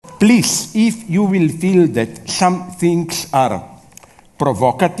please, if you will feel that some things are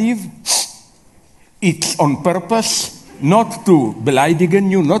provocative, it's on purpose, not to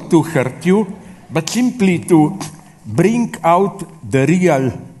beleidigen you, not to hurt you, but simply to bring out the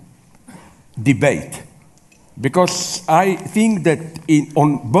real debate. Because I think that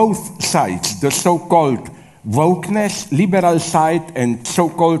on both sides, the so-called wokeness, liberal side, and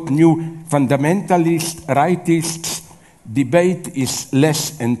so-called new fundamentalist, rightists, debate is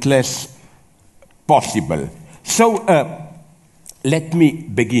less and less possible. So let me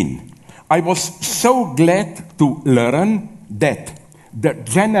begin. I was so glad to learn that the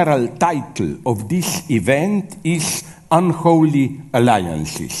general title of this event is Unholy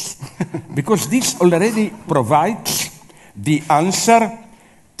Alliances, because this already provides the answer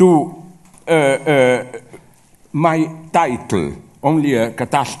to my title, Only a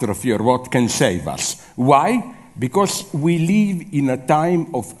Catastrophe or What Can Save Us. Why? Because we live in a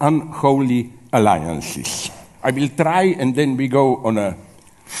time of unholy alliances. I will try, and then we go on a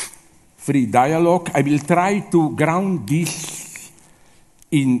free dialogue. I will try to ground this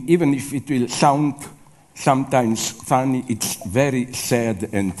in, even if it will sound sometimes funny, it's very sad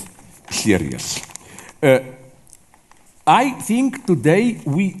and serious. I think today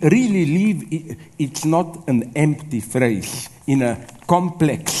we really live, it's not an empty phrase, in a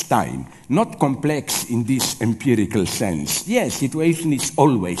complex time. Not complex in this empirical sense. Yes, situation is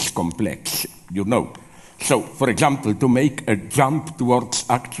always complex, you know. So, for example, to make a jump towards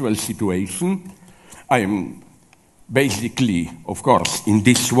actual situation, I am basically, of course, in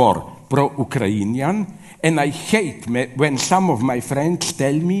this war, pro-Ukrainian, and I hate when some of my friends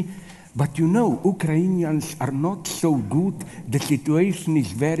tell me, but you know, Ukrainians are not so good, the situation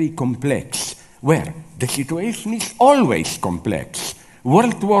is very complex. Where? The situation is always complex.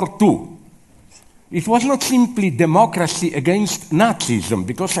 World War II. It was not simply democracy against Nazism,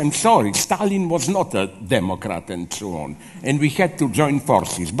 because I'm sorry, Stalin was not a Democrat and so on, and we had to join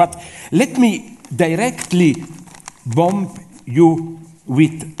forces. But let me directly bomb you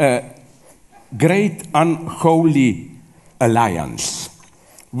with a great unholy alliance,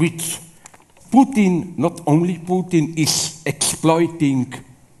 which Putin, not only Putin, is exploiting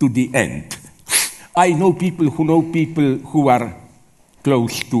to the end. I know people who are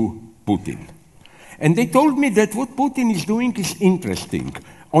close to Putin. And they told me that what Putin is doing is interesting.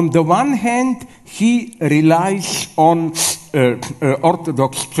 On the one hand, he relies on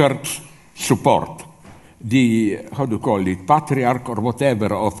Orthodox Church support. The, how do you call it, patriarch or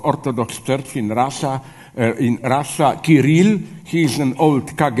whatever of Orthodox Church in Russia, Kirill, he is an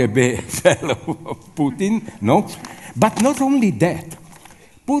old KGB fellow of Putin, no? But not only that,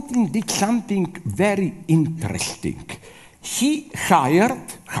 Putin did something very interesting. He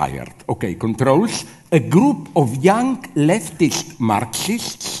controls a group of young leftist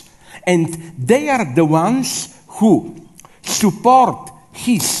Marxists, and they are the ones who support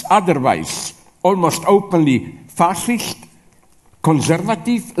his otherwise almost openly fascist,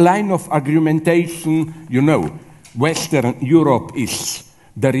 conservative line of argumentation. You know, Western Europe is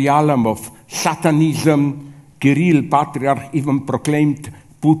the realm of Satanism. Kirill, patriarch, even proclaimed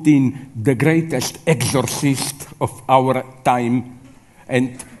Putin the greatest exorcist of our time.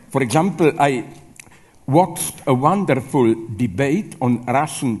 And, for example, I watched a wonderful debate on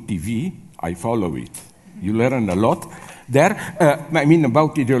Russian TV. I follow it. You learn a lot there. I mean,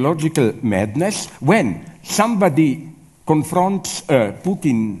 about ideological madness. When somebody confronts a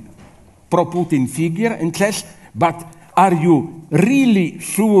pro-Putin figure and says, but are you really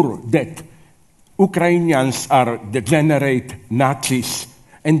sure that Ukrainians are degenerate Nazis?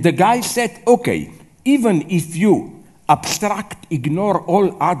 And the guy said, okay, even if you ignore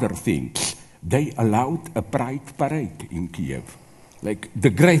all other things, they allowed a pride parade in Kiev, like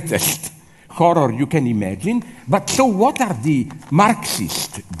the greatest horror you can imagine. But so what are the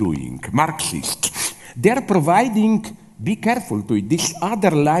Marxists doing? Marxists, they're providing, be careful to it, this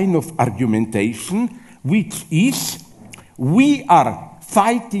other line of argumentation, which is, we are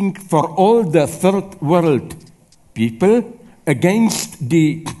fighting for all the third world people against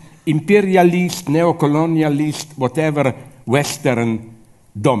the imperialist, neo-colonialist, whatever Western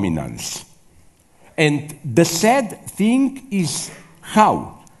dominance. And the sad thing is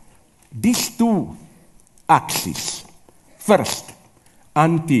how these two axes, first,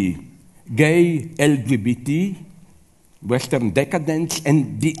 anti-gay, LGBT, Western decadence,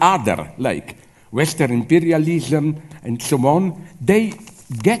 and the other, like Western imperialism and so on, they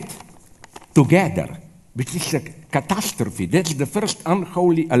get together, which is a catastrophe. That's the first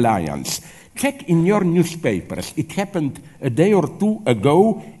unholy alliance. Check in your newspapers. It happened a day or two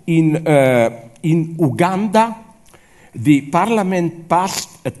ago in Uganda. the parliament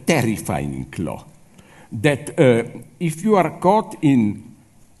passed a terrifying law that if you are caught in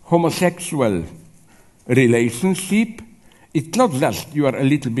homosexual relationship, it's not just you are a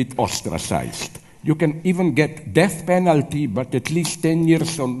little bit ostracized. You can even get death penalty, but at least 10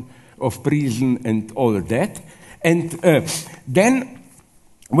 years of prison and all that. And then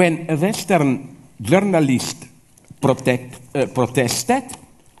when a Western journalist protested,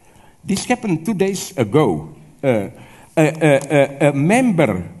 this happened 2 days ago. A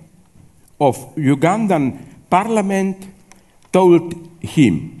member of Ugandan parliament told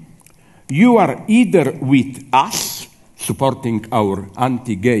him, "You are either with us, supporting our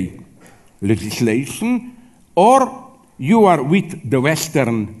anti-gay legislation, or you are with the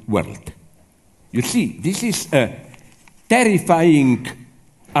Western world." You see, this is a terrifying,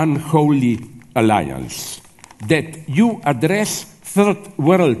 unholy alliance that you address third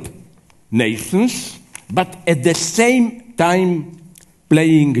world nations, but at the same time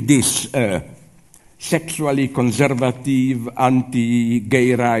playing this sexually conservative,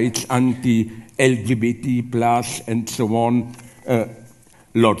 anti-gay rights, anti-LGBT plus, and so on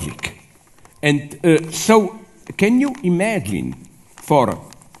logic. And so, can you imagine for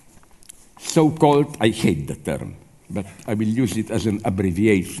so-called, I hate the term, but I will use it as an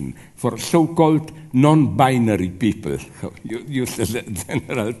abbreviation, for so-called non-binary people, used as a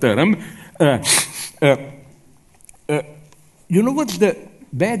general term, you know what's the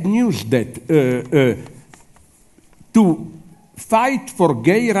bad news? That to fight for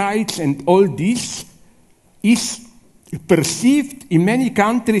gay rights and all this is perceived in many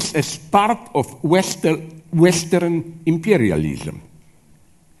countries as part of Western imperialism.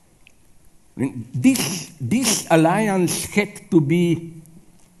 This alliance had to be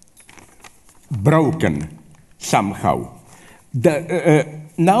broken somehow.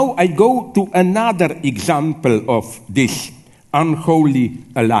 Now I go to another example of this unholy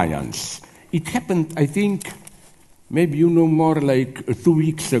alliance. It happened, I think, maybe you know more, like 2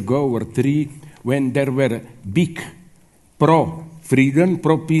 weeks ago or 3, when there were big pro-freedom,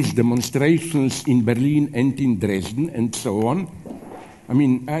 pro-peace demonstrations in Berlin and in Dresden and so on. I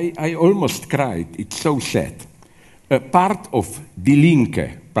mean, I almost cried. It's so sad. A part of Die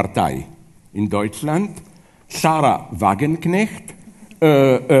Linke Partei in Deutschland, Sarah Wagenknecht,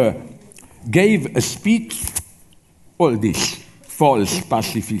 gave a speech, all this false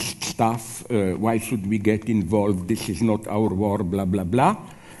pacifist stuff, why should we get involved, this is not our war, blah, blah, blah.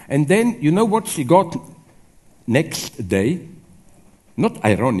 And then, you know what she got next day? Not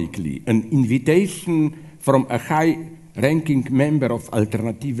ironically, an invitation from a high-ranking member of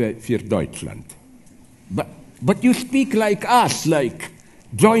Alternative für Deutschland. But you speak like us, like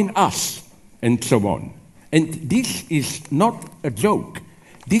join us, and so on. And this is not a joke.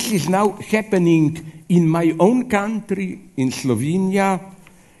 This is now happening in my own country, in Slovenia,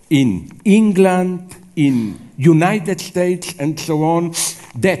 in England, in United States, and so on,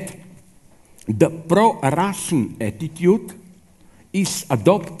 that the pro-Russian attitude is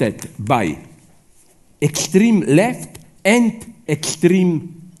adopted by extreme left and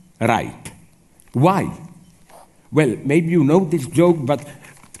extreme right. Why? Well, maybe you know this joke, but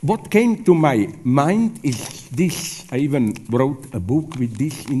what came to my mind is this. I even wrote a book with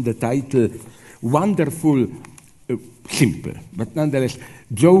this in the title, wonderful, simple, but nonetheless,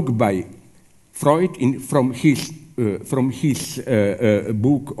 joke by Freud from his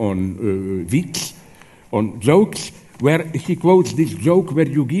book on wits, on jokes, where he quotes this joke where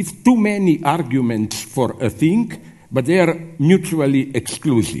you give too many arguments for a thing, but they are mutually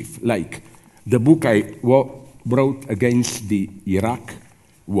exclusive. Like the book I wrote against the Iraq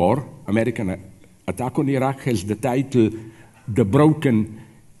War, American attack on Iraq, has the title "The Broken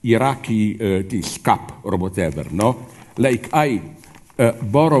Iraqi this cup" or whatever. No, like I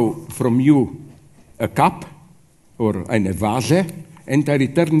borrow from you a cup or eine Vase, and I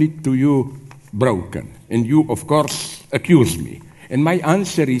return it to you broken, and you, of course, accuse me. And my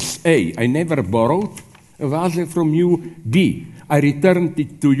answer is A, I never borrowed a vase from you. B, I returned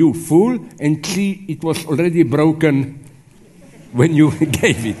it to you full, and C, it was already broken when you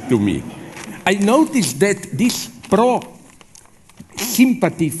gave it to me. I noticed that this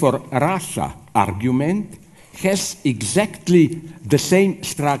pro-sympathy for Russia argument has exactly the same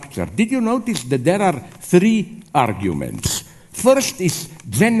structure. Did you notice that there are 3 arguments? First is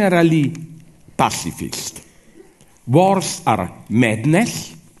generally pacifist. Wars are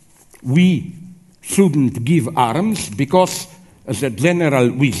madness. We shouldn't give arms because, as a general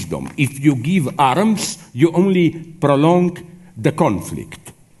wisdom, if you give arms, you only prolong the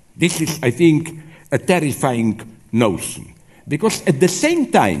conflict. This is, I think, a terrifying notion. Because at the same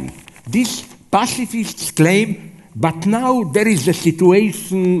time, these pacifists claim But now there is a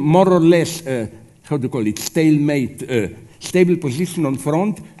situation more or less, how do you call it, stalemate, stable position on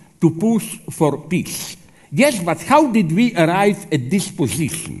front to push for peace. Yes, but how did we arrive at this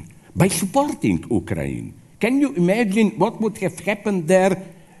position? By supporting Ukraine. Can you imagine what would have happened there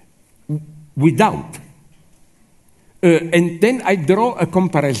without? And then I draw a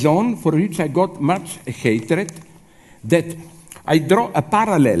comparison for which I got much hatred, that I draw a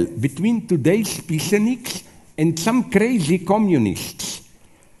parallel between today's peaceniks and some crazy communists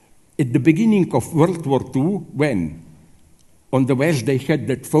at the beginning of World War II, when on the West they had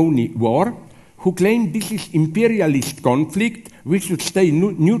that phony war, who claimed this is imperialist conflict, we should stay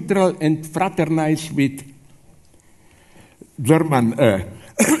neutral and fraternize with German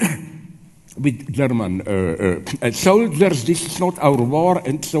soldiers, this is not our war,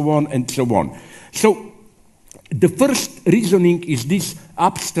 and so on and so on. So the first reasoning is this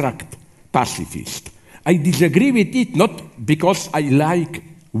abstract pacifist. I disagree with it not because I like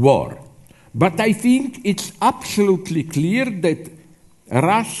war, but I think it's absolutely clear that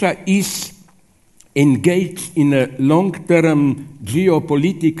Russia is engaged in a long-term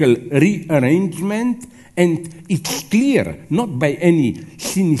geopolitical rearrangement, and it's clear, not by any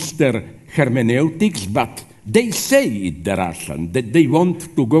sinister hermeneutics, but they say it, the Russians, that they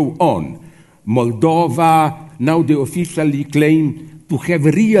want to go on. Moldova, now they officially claim to have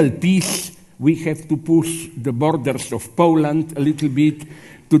real peace. We have to push the borders of Poland a little bit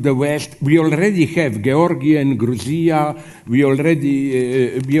to the west. We already have Georgia and Georgia. We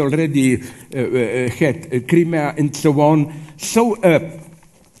already had Crimea and so on. So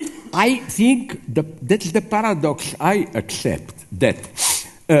I think that's the paradox I accept, that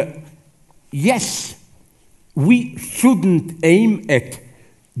yes, we shouldn't aim at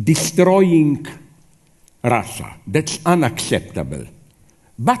destroying Russia. That's unacceptable.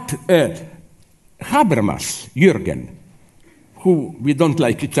 But Habermas, Jürgen, who we don't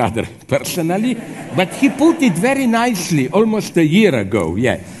like each other personally, but he put it very nicely almost a year ago,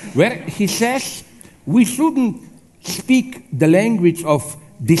 where he says we shouldn't speak the language of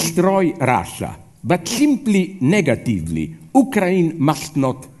destroy Russia, but simply negatively. Ukraine must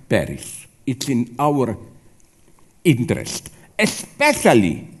not perish. It's in our interest,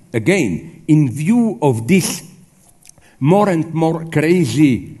 especially, again, in view of this more and more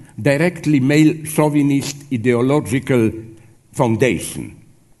crazy, directly male chauvinist ideological foundation,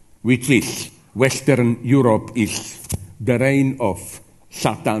 which is Western Europe is the reign of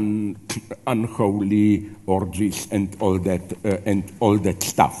Satan, unholy orgies, and all that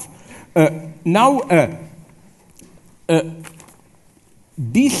stuff.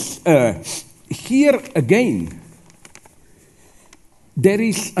 This here again, there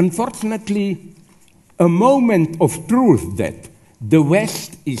is unfortunately a moment of truth that the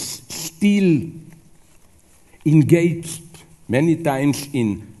West is still engaged many times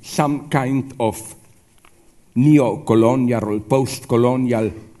in some kind of neo-colonial or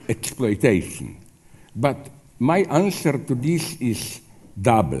post-colonial exploitation. But my answer to this is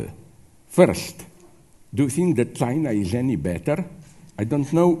double. First, do you think that China is any better? I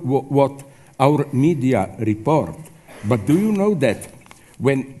don't know what our media report, but do you know that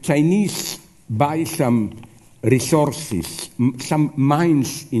when Chinese buy some resources, some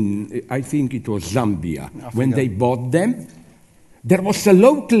mines in, I think it was Zambia, Africa, when they bought them, there was a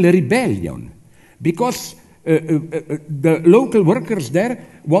local rebellion because the local workers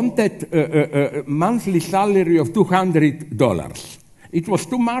there wanted a monthly salary of $200. It was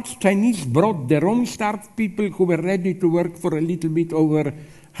too much. Chinese brought their own staff people who were ready to work for a little bit over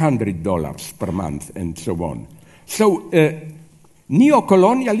 $100 per month and so on. So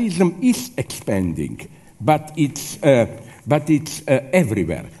neocolonialism is expanding, but it's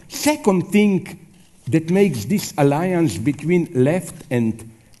everywhere. Second thing that makes this alliance between left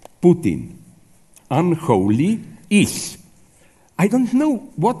and Putin unholy is, I don't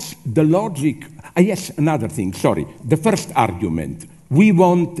know what's the logic. Yes, another thing, sorry. The first argument, we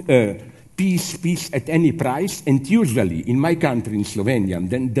want peace at any price, and usually in my country, in Slovenia, and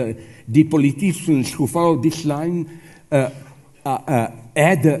then the politicians who follow this line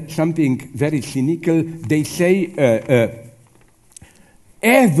add something very cynical. They say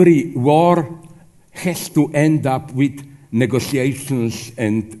every war has to end up with negotiations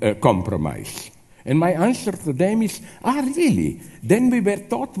and compromise. And my answer to them is, really? Then we were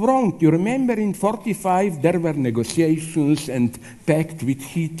taught wrong. You remember in 1945 there were negotiations and pact with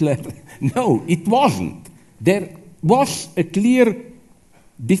Hitler? No, it wasn't. There was a clear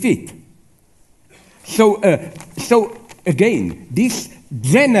defeat. So again, this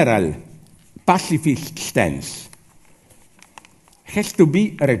general pacifist stance has to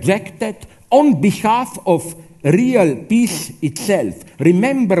be rejected on behalf of real peace itself.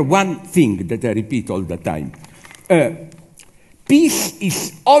 Remember one thing that I repeat all the time. Peace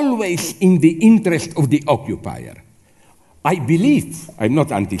is always in the interest of the occupier. I believe, I'm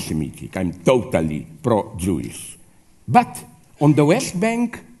not anti-Semitic, I'm totally pro-Jewish. But on the West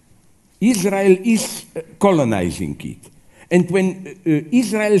Bank, Israel is colonizing it. And when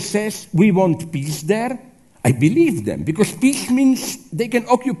Israel says we want peace there, I believe them, because peace means they can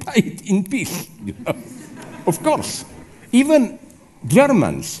occupy it in peace. You know? Of course. Even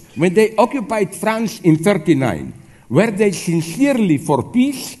Germans, when they occupied France in 1939, were they sincerely for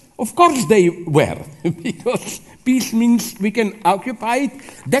peace? Of course they were, because peace means we can occupy it.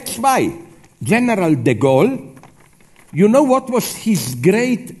 That's why General de Gaulle, you know what was his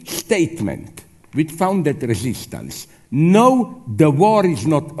great statement, which founded resistance? No, the war is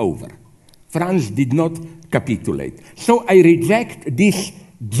not over. France did not capitulate. So I reject this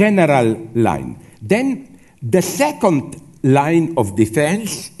general line. Then the second line of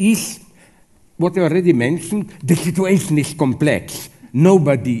defense is what I already mentioned. The situation is complex.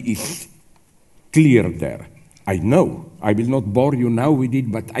 Nobody is clear there. I know. I will not bore you now with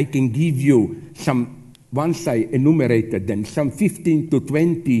it, but I can give you some, once I enumerated them, some 15 to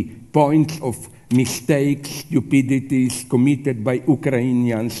 20 points of mistakes, stupidities committed by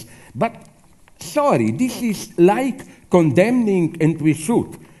Ukrainians. But sorry, this is like condemning, and we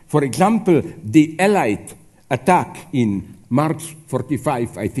should. For example, the Allied attack in March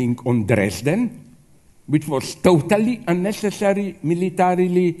 45, I think, on Dresden, which was totally unnecessary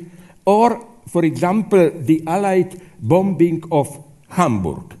militarily, or, for example, the Allied bombing of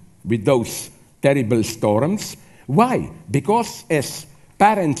Hamburg with those terrible storms. Why? Because, as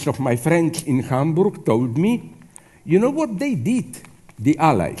parents of my friends in Hamburg told me, you know what they did, the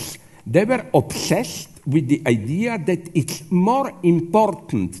Allies? They were obsessed with the idea that it's more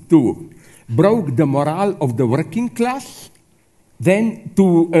important to break the morale of the working class than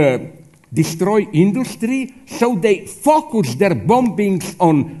to destroy industry, so they focused their bombings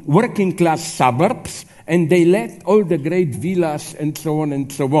on working class suburbs, and they left all the great villas and so on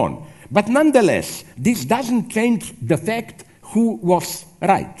and so on. But nonetheless, this doesn't change the fact who was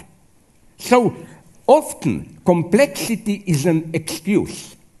right. So often, complexity is an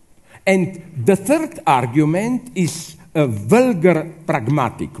excuse. And the third argument is a vulgar,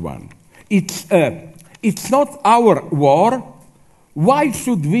 pragmatic one. It's not our war. Why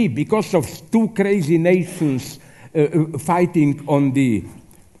should we, because of two crazy nations fighting on the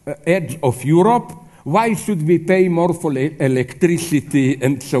edge of Europe, why should we pay more for electricity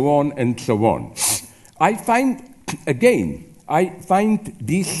and so on and so on? I find, again,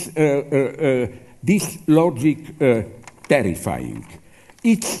 this logic terrifying.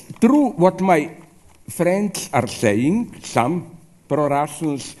 It's true what my friends are saying, some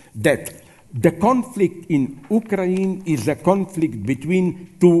pro-Russians, that the conflict in Ukraine is a conflict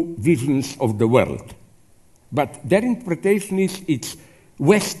between two visions of the world. But their interpretation is it's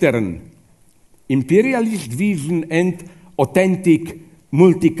Western imperialist vision and authentic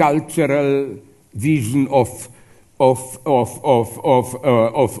multicultural vision of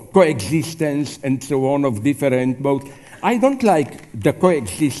coexistence and so on, of different modes. I don't like the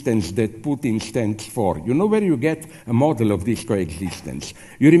coexistence that Putin stands for. You know where you get a model of this coexistence?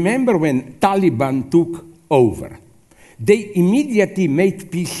 You remember when Taliban took over? They immediately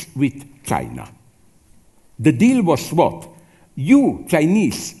made peace with China. The deal was what? You,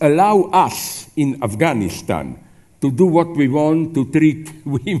 Chinese, allow us in Afghanistan to do what we want, to treat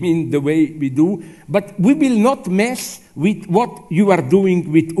women the way we do, but we will not mess with what you are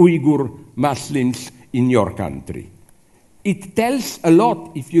doing with Uyghur Muslims in your country. It tells a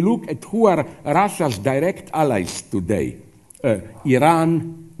lot if you look at who are Russia's direct allies today.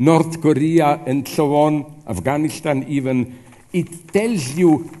 Iran, North Korea, and so on, Afghanistan even. It tells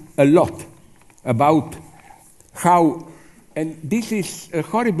you a lot about how, and this is a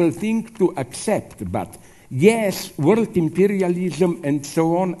horrible thing to accept, but yes, world imperialism and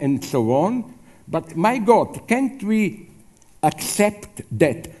so on, but my God, can't we accept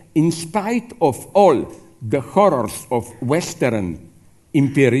that in spite of all the horrors of Western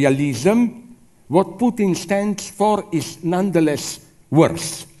imperialism, what Putin stands for is nonetheless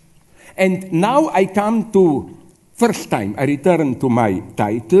worse. And now I come to, first time I return to my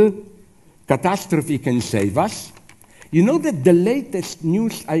title, Catastrophe Can Save Us. You know that the latest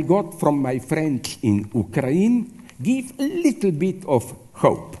news I got from my friends in Ukraine give a little bit of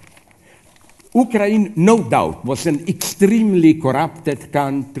hope. Ukraine, no doubt, was an extremely corrupted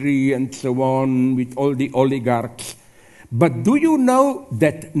country and so on, with all the oligarchs. But do you know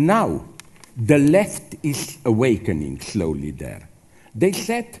that now the left is awakening slowly there? They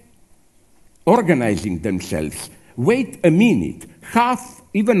said, organizing themselves. Wait a minute, half,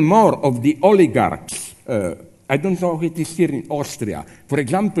 even more of the oligarchs, I don't know how it is here in Austria. For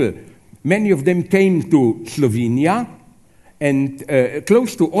example, many of them came to Slovenia, and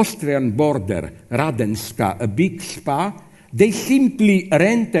close to Austrian border, Radenska, a big spa, they simply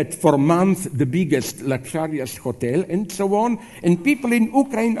rented for a month the biggest luxurious hotel and so on. And people in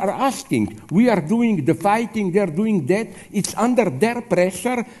Ukraine are asking, we are doing the fighting, they are doing that. It's under their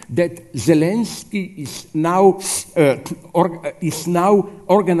pressure that Zelensky is now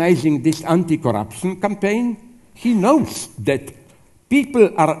organizing this anti-corruption campaign. He knows that people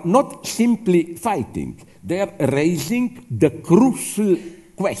are not simply fighting. They are raising the crucial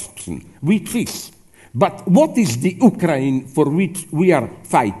question, which is, but what is the Ukraine for which we are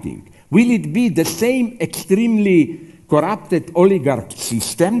fighting? Will it be the same extremely corrupted oligarch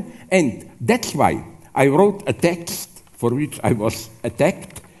system? And that's why I wrote a text for which I was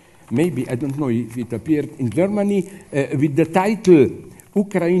attacked. Maybe, I don't know if it appeared in Germany, with the title,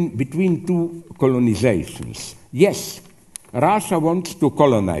 Ukraine Between Two Colonizations. Yes, Russia wants to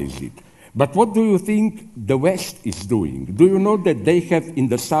colonize it. But what do you think the West is doing? Do you know that they have in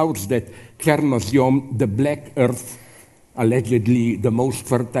the south that Chernozem, the black earth, allegedly the most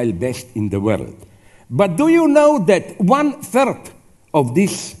fertile best in the world? But do you know that 1/3 of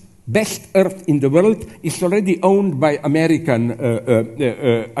this best earth in the world is already owned by American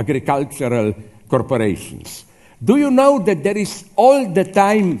agricultural corporations? Do you know that there is all the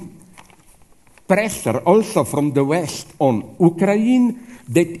time pressure also from the West on Ukraine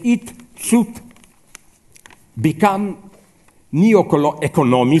that it should become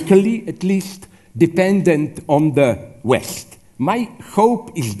economically, at least, dependent on the West? My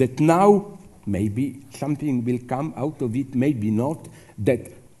hope is that now, maybe something will come out of it, maybe not,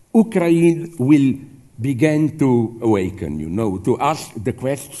 that Ukraine will begin to awaken, to ask the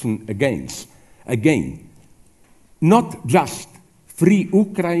question again. Not just free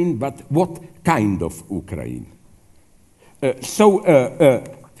Ukraine, but what kind of Ukraine?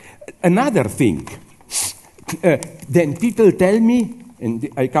 Another thing, then people tell me, and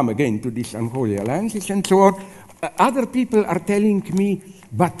I come again to these unholy alliances and so on, other people are telling me,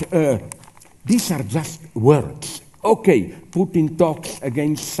 but these are just words. Okay, Putin talks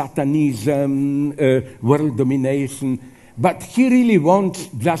against Satanism, world domination, but he really wants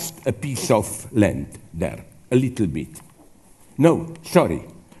just a piece of land there, a little bit. No, sorry,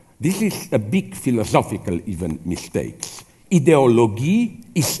 this is a big philosophical even mistake. Ideology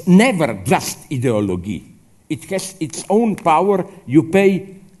is never just ideology. It has its own power. You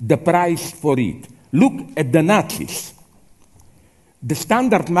pay the price for it. Look at the Nazis. The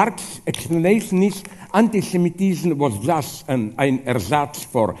standard Marx explanation is anti-Semitism was just an ersatz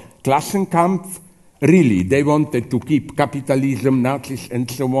for Klassenkampf. Really, they wanted to keep capitalism, Nazis,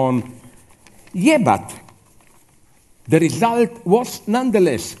 and so on. Yeah, but the result was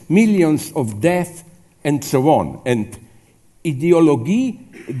nonetheless millions of deaths and so on. And ideology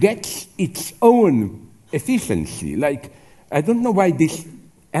gets its own efficiency. Like, I don't know why this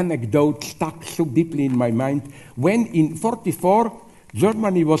anecdote stuck so deeply in my mind. When in 1944,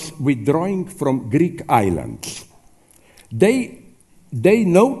 Germany was withdrawing from Greek islands, they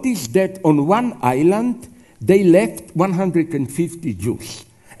noticed that on one island, they left 150 Jews.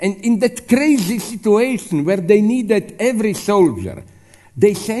 And in that crazy situation where they needed every soldier,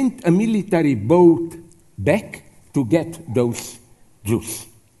 they sent a military boat back to get those Jews.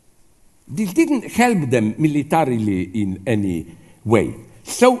 This didn't help them militarily in any way.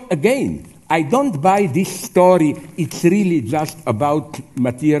 So again, I don't buy this story, it's really just about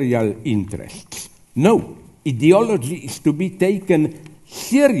material interests. No, ideology is to be taken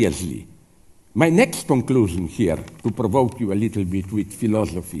seriously. My next conclusion here, to provoke you a little bit with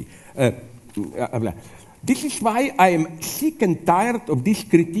philosophy, this is why I am sick and tired of this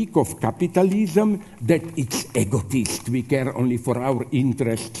critique of capitalism, that it's egotist, we care only for our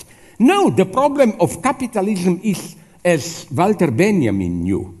interests. No, the problem of capitalism is, as Walter Benjamin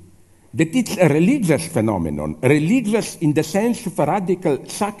knew, that it's a religious phenomenon, religious in the sense of a radical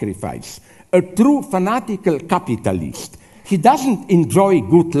sacrifice. A true fanatical capitalist, he doesn't enjoy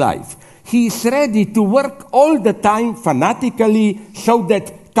good life. He is ready to work all the time fanatically so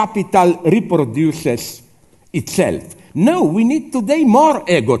that capital reproduces itself. No, we need today more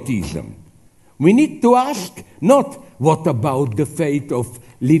egotism. We need to ask not what about the fate of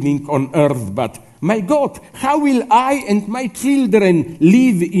living on earth, but my God, how will I and my children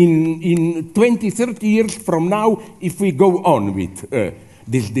live in 20, 30 years from now if we go on with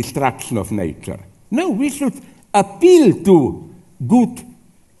this destruction of nature? No, we should appeal to good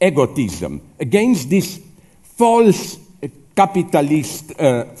egotism against this false capitalist,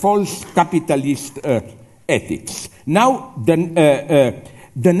 false capitalist ethics. Now, the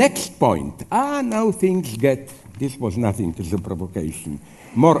next point. Now things get, this was nothing as a provocation,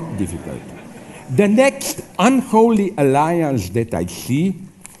 more difficult. The next unholy alliance that I see,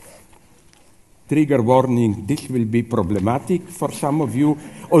 trigger warning, this will be problematic for some of you,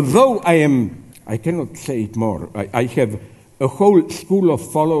 although I cannot say it more. I have a whole school of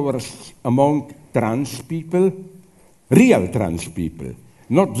followers among trans people, real trans people,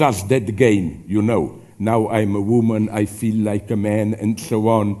 not just that game, you know. Now I'm a woman, I feel like a man, and so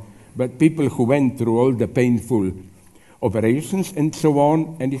on. But people who went through all the painful operations and so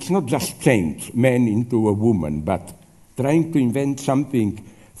on, and it's not just change man into a woman, but trying to invent something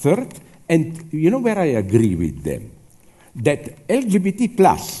third. And you know where I agree with them? That LGBT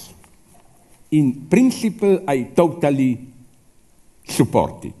plus, in principle, I totally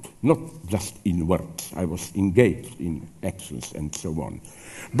support it. Not just in words. I was engaged in actions and so on.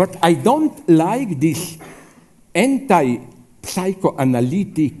 But I don't like this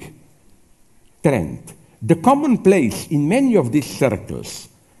anti-psychoanalytic trend. The commonplace in many of these circles,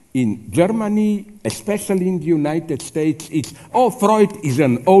 in Germany, especially in the United States, is, oh, Freud is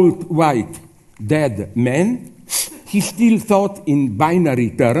an old, white, dead man. He still thought in binary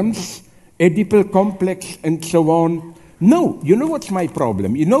terms, Oedipal complex and so on. No, you know what's my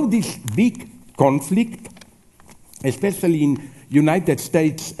problem? You know this big conflict, especially in United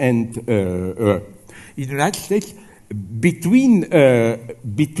States and between,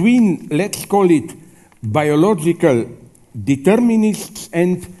 let's call it, biological determinists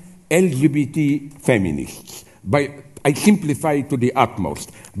and LGBT feminists. I simplify to the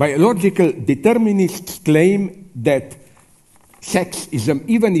utmost. Biological determinists claim that sexism,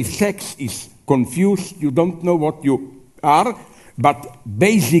 even if sex is confused, you don't know what you are, but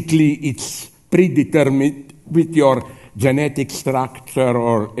basically it's predetermined with your genetic structure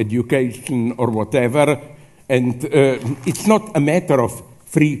or education or whatever, and it's not a matter of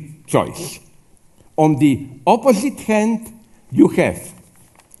free choice. On the opposite hand, you have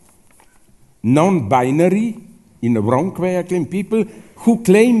non-binary, in a wrong way I claim, people who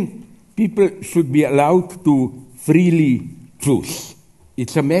claim people should be allowed to freely choose.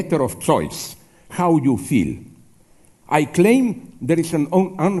 It's a matter of choice, how you feel. I claim there is an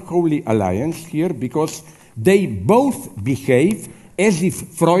unholy alliance here because they both behave as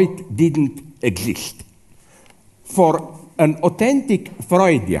if Freud didn't exist. For an authentic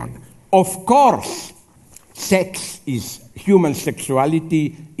Freudian, of course, sex is, human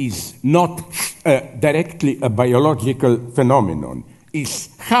sexuality is not directly a biological phenomenon. It's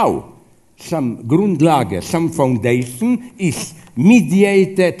how some Grundlage, some foundation is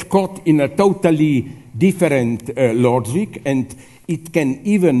mediated, caught in a totally different logic, and it can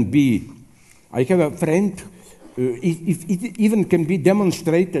even be, I have a friend, it even can be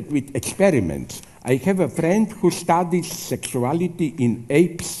demonstrated with experiments. I have a friend who studies sexuality in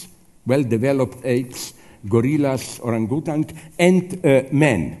apes, well-developed apes, gorillas, orangutan, and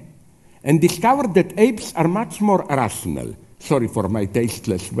men, and discovered that apes are much more rational. Sorry for my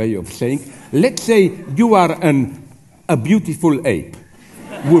tasteless way of saying. Let's say you are a beautiful ape,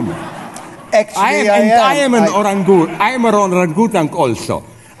 woman. Actually, I am an orangutan also.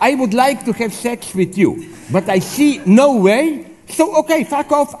 I would like to have sex with you, but I see no way, so okay,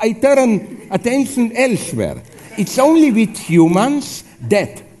 fuck off, I turn attention elsewhere. It's only with humans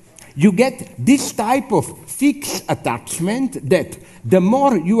that you get this type of fixed attachment that the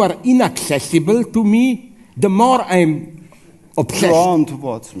more you are inaccessible to me, the more I'm obsessed. Drawn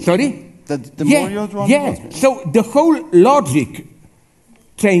towards me. Sorry? The more you're drawn towards me. So the whole logic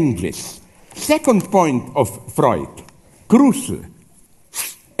changes. Second point of Freud, crucial,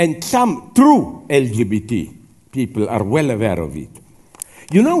 and some true LGBT people are well aware of it.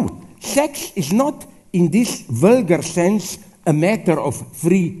 You know, sex is not in this vulgar sense a matter of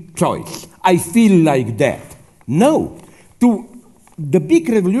free choice. I feel like that. No. The big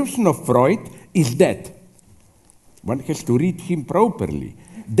revolution of Freud is that, one has to read him properly,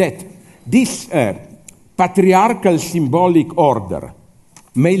 that this patriarchal symbolic order,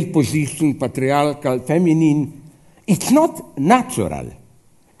 male position, patriarchal, feminine, it's not natural.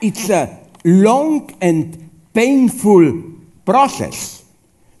 It's a long and painful process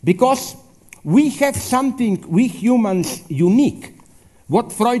because we have something, we humans, unique.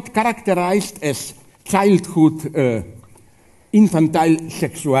 What Freud characterized as childhood, infantile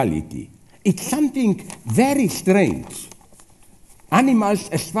sexuality. It's something very strange. Animals,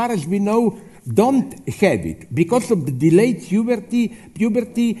 as far as we know, don't have it. Because of the delayed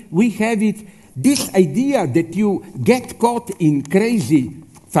puberty, we have it. This idea that you get caught in crazy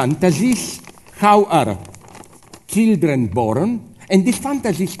fantasies, how are children born, and these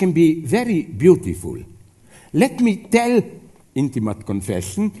fantasies can be very beautiful. Let me tell, intimate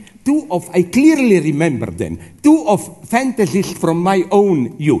confession, I clearly remember them, 2 of fantasies from my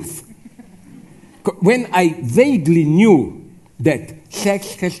own youth. When I vaguely knew that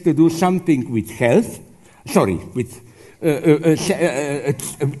sex has to do something with health, with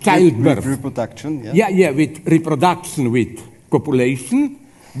childbirth. With reproduction, yeah. Yeah, with reproduction, with copulation,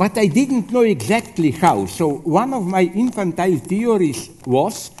 but I didn't know exactly how. So one of my infantile theories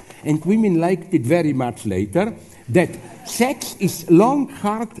was, and women liked it very much later, that sex is long,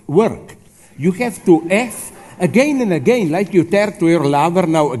 hard work. You have to F again and again, like you tear to your lover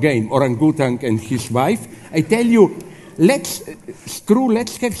now again, orangutan and his wife. I tell you, let's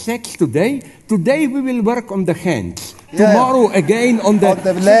have sex today. Today we will work on the hands. Tomorrow again on the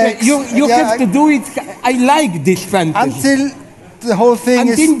legs. You have to do it. I like this fantasy. Until the whole thing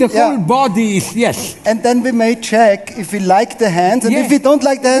Until the whole body is, yes. And then we may check if we like the hands, and if we don't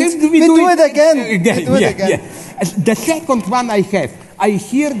like the hands, we do it again. The second one I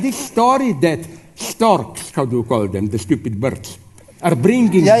hear this story that storks, how do you call them, the stupid birds, are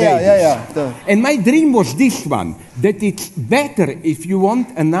bringing babies. And my dream was this one, that it's better if you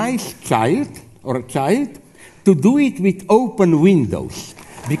want a nice child, or a child, to do it with open windows.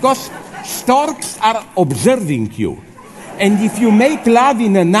 Because storks are observing you. And if you make love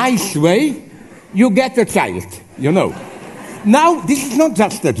in a nice way, you get a child, you know. Now, this is not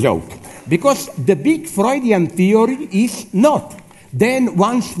just a joke, because the big Freudian theory is not. Then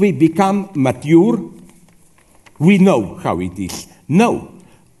once we become mature, we know how it is. No.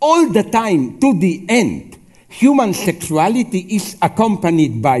 All the time, to the end, human sexuality is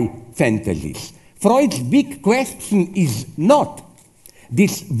accompanied by fantasies. Freud's big question is not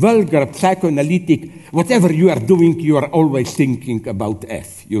this vulgar psychoanalytic, whatever you are doing, you are always thinking about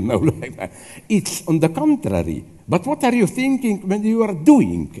F, you know. It's on the contrary. But what are you thinking when you are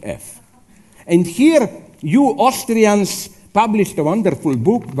doing F? And here, you Austrians published a wonderful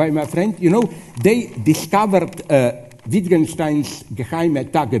book by my friend. You know, they discovered Wittgenstein's Geheime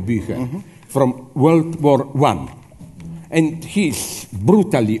Tagebücher from World War I. And he's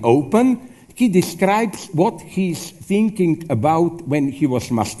brutally open. He describes what he's thinking about when he was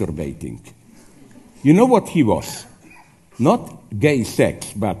masturbating. You know what he was? Not gay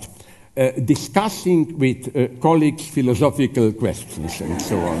sex, but discussing with colleagues philosophical questions and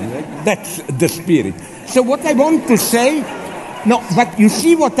so on. That's the spirit. So what I want to say, no, but you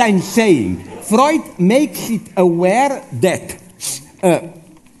see what I'm saying. Freud makes it aware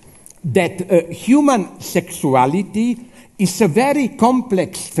that human sexuality is a very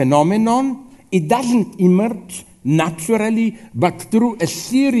complex phenomenon. It doesn't emerge naturally, but through a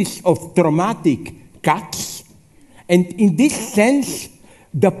series of traumatic cuts. And in this sense,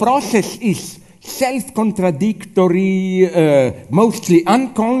 the process is self-contradictory, mostly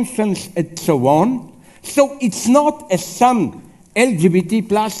unconscious, and so on. So it's not, as some LGBT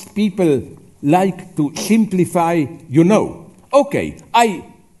plus people like to simplify, you know, okay, I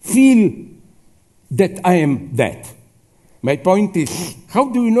feel that I am that. My point is, how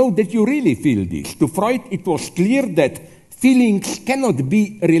do you know that you really feel this? To Freud, it was clear that feelings cannot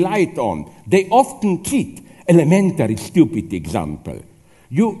be relied on. They often cheat. Elementary, stupid example.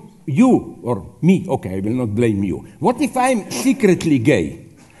 You or me, okay, I will not blame you. What if I'm secretly gay,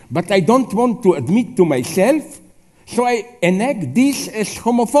 but I don't want to admit to myself, so I enact this as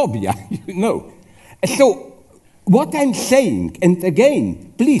homophobia, you know? So, what I'm saying, and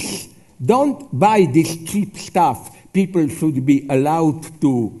again, please, don't buy this cheap stuff. People should be allowed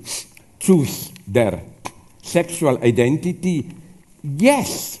to choose their sexual identity.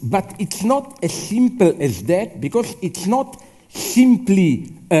 Yes, but it's not as simple as that, because it's not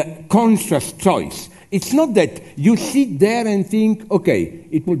simply a conscious choice. It's not that you sit there and think, okay,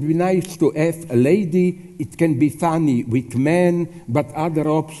 it would be nice to have a lady, it can be funny with men, but other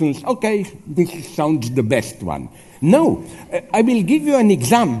options, okay, this sounds the best one. No, I will give you an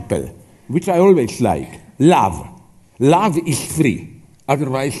example, which I always like. Love. Love is free.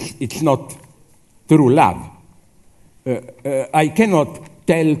 Otherwise, it's not true love. I cannot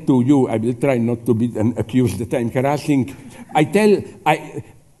tell to you, I will try not to be accused that I'm harassing.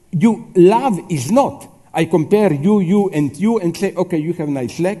 Love is not. I compare you, and say, okay, you have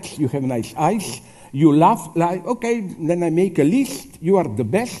nice legs, you have nice eyes, you laugh, like, okay, then I make a list, you are the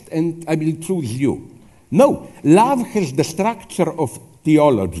best, and I will choose you. No, love has the structure of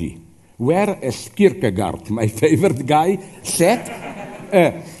theology. Whereas Kierkegaard, my favorite guy,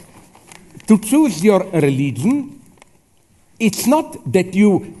 said, to choose your religion, it's not that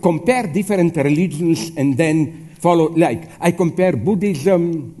you compare different religions and then follow, like, I compare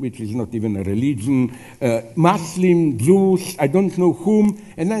Buddhism, which is not even a religion, Muslim, Jews, I don't know whom,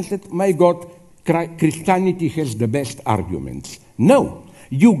 and I said, my God, Christianity has the best arguments. No,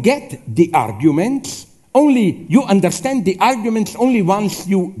 you get the arguments, you understand the arguments only once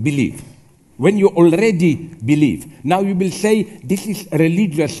you believe. When you already believe. Now you will say, this is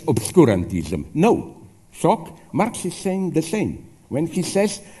religious obscurantism. No. Shock. Marx is saying the same. When he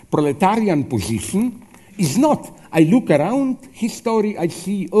says proletarian position is not, I look around history, I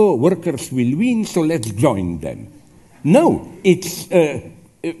see, oh, workers will win, so let's join them. No, it's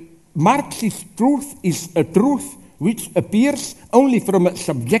Marx's truth is a truth which appears only from a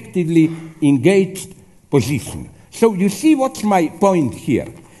subjectively engaged position. So you see what's my point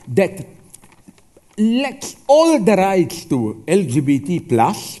here? That let's all the rights to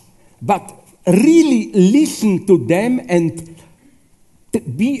LGBT+, but really listen to them and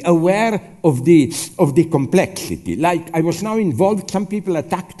be aware of the complexity. Like, I was now involved, some people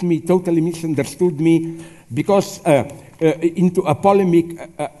attacked me, totally misunderstood me, because into a polemic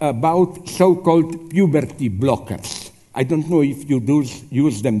about so-called puberty blockers. I don't know if you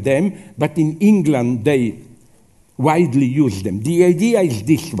use them, but in England they widely use them. The idea is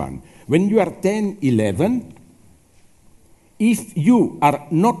this one. When you are 10, 11, if you are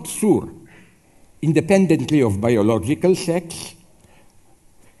not sure, independently of biological sex,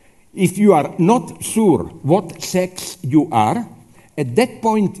 if you are not sure what sex you are, at that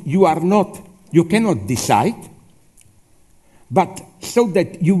point you cannot decide, but so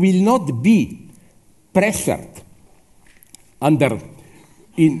that you will not be pressured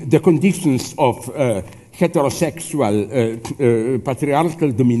in the conditions of heterosexual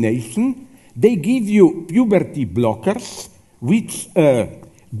patriarchal domination, they give you puberty blockers which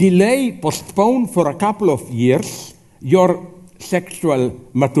postpone for a couple of years your sexual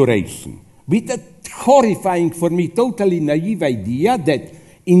maturation. With a horrifying, for me, totally naive idea that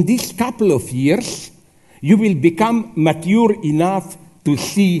in this couple of years you will become mature enough to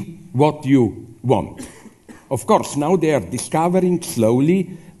see what you want. Of course, now they are discovering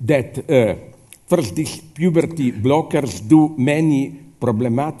slowly that first, these puberty blockers do many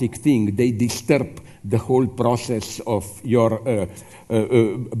problematic things. They disturb the whole process of your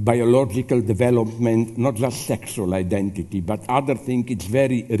biological development, not just sexual identity, but other things. It's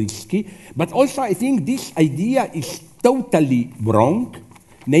very risky. But also, I think this idea is totally wrong,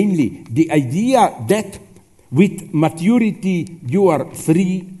 namely the idea that with maturity you are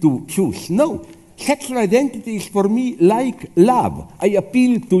free to choose. No. Sexual identity is for me like love. I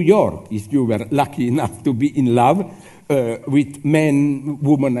appeal to if you were lucky enough to be in love with men,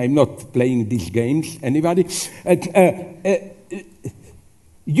 women, I'm not playing these games, anybody.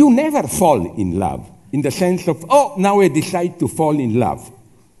 You never fall in love in the sense of, oh, now I decide to fall in love.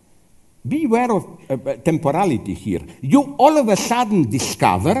 Be aware of temporality here. You all of a sudden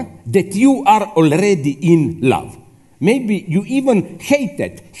discover that you are already in love. Maybe you even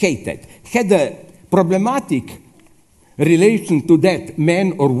hated, had a problematic relation to that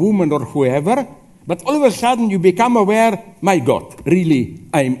man or woman or whoever, but all of a sudden you become aware, my God, really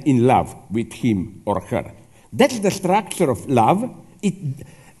I'm in love with him or her. That's the structure of love.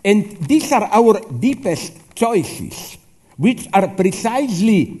 And these are our deepest choices, which are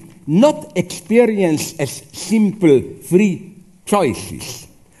precisely not experienced as simple, free choices.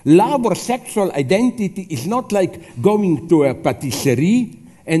 Love or sexual identity is not like going to a patisserie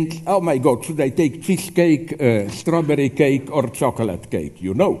and, oh my God, should I take cheesecake, strawberry cake, or chocolate cake?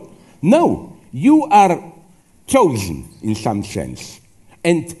 You know. No, you are chosen in some sense.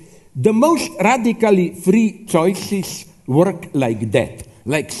 And the most radically free choices work like that,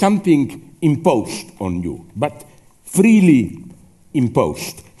 like something imposed on you, but freely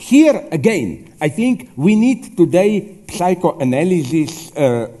imposed. Here, again, I think we need today psychoanalysis.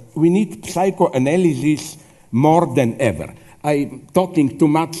 We need psychoanalysis more than ever. I'm talking too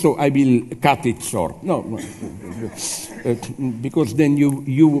much, so I will cut it short. No, because then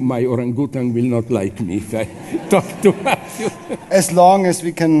you, my orangutan, will not like me if I talk too much. As long as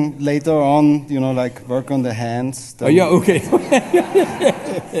we can later on, like work on the hands. Oh, yeah, okay.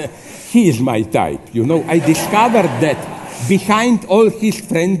 He is my type, I discovered that behind all his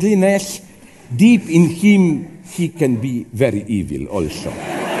friendliness, deep in him, he can be very evil also.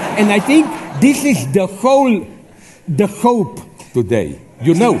 And I think this is the hope today.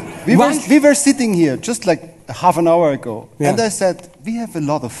 We were sitting here just like half an hour ago, and I said, we have a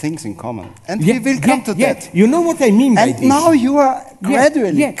lot of things in common, and we will come to that. You know what I mean by this? And now you are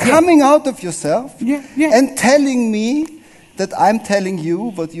gradually coming out of yourself and telling me that I'm telling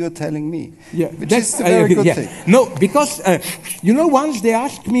you what you're telling me, which is a very good thing. No, because, once they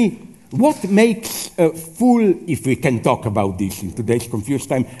asked me, what makes a full, if we can talk about this in today's confused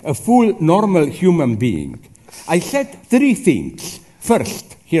time, a full normal human being? I said three things.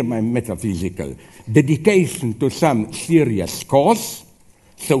 First, here my metaphysical, dedication to some serious cause,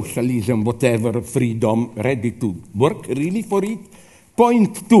 socialism, whatever, freedom, ready to work really for it.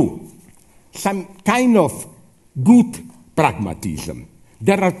 Point two, some kind of good pragmatism.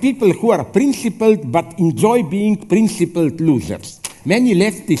 There are people who are principled but enjoy being principled losers. Many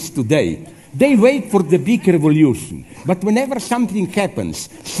leftists today, they wait for the big revolution. But whenever something happens,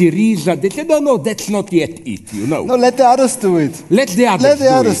 Syriza, they say, no, that's not yet it, you know. No, let the others do it. Let the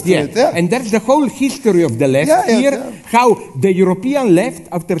others do it. Yeah. And that's the whole history of the left here, how the European left,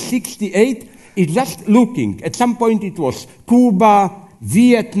 after 68, is just looking. At some point it was Cuba,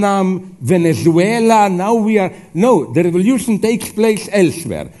 Vietnam, Venezuela, now we are... No, the revolution takes place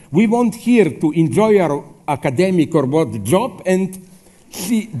elsewhere. We want here to enjoy our academic or what job and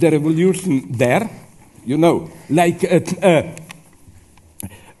see the revolution there, you know. Like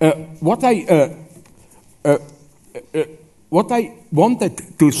what I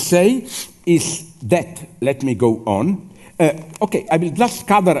wanted to say is that, let me go on. Okay, I will just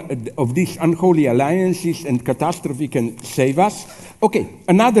cover of these unholy alliances and catastrophe can save us. Okay,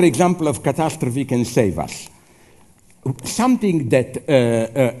 another example of catastrophe can save us. Something that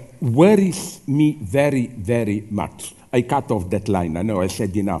worries me very, very much. I cut off that line. I know I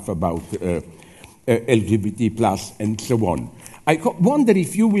said enough about LGBT plus and so on. I wonder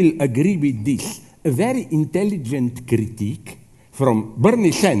if you will agree with this. A very intelligent critique from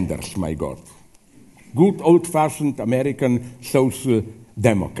Bernie Sanders, my God. Good old-fashioned American social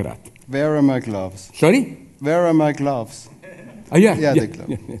democrat. Where are my gloves? Sorry? Where are my gloves? Oh, yeah. The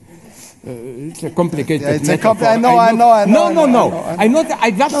gloves. It's a complicated I know.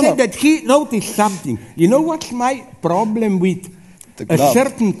 I just said that he noticed something. You know what's my problem with a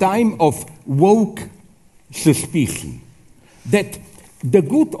certain time of woke suspicion? That the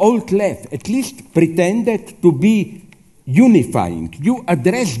good old left at least pretended to be unifying. You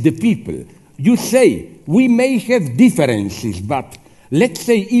address the people. You say, we may have differences, but let's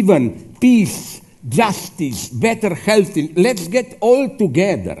say even peace, justice, better health, let's get all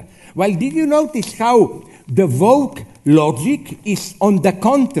together. Well, did you notice how the woke logic is, on the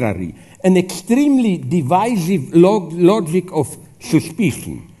contrary, an extremely divisive logic of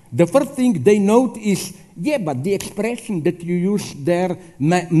suspicion? The first thing they note is, yeah, but the expression that you use there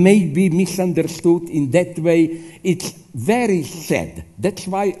may be misunderstood in that way. It's very sad. That's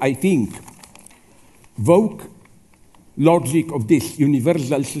why I think woke logic of this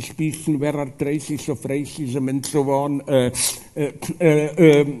universal suspicion, where are traces of racism and so on,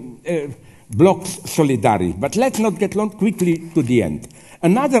 blocks solidarity. But let's not get long quickly to the end.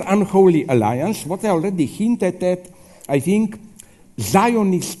 Another unholy alliance, what I already hinted at, I think,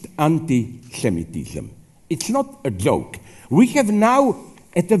 Zionist anti-Semitism. It's not a joke. We have now,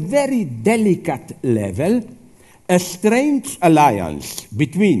 at a very delicate level, a strange alliance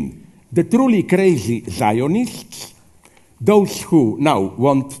between the truly crazy Zionists, those who now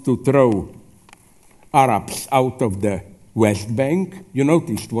want to throw Arabs out of the West Bank. You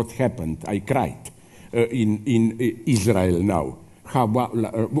noticed what happened. I cried in Israel now.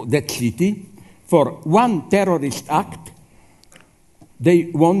 That city, for one terrorist act,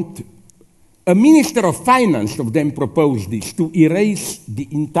 they want a minister of finance of them proposed this to erase the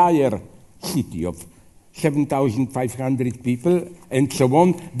entire city of 7,500 people and so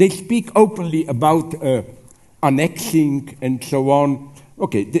on. They speak openly about annexing and so on.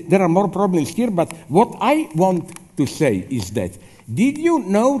 Okay, there are more problems here, but what I want to say is that, did you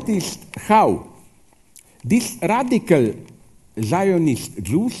notice how these radical Zionist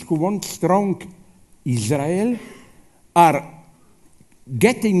Jews who want strong Israel are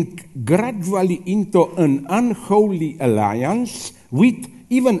getting gradually into an unholy alliance with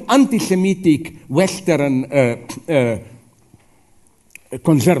even anti-Semitic Western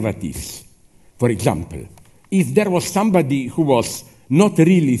conservatives, for example? If there was somebody who was not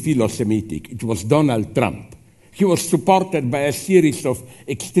really philo-Semitic, it was Donald Trump. He was supported by a series of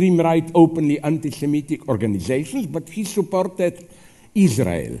extreme right, openly anti-Semitic organizations, but he supported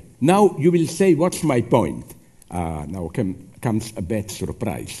Israel. Now you will say, what's my point? Now comes a bad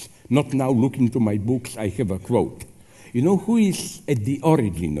surprise. Not now looking to my books, I have a quote. You know who is at the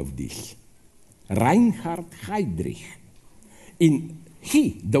origin of this? Reinhard Heydrich.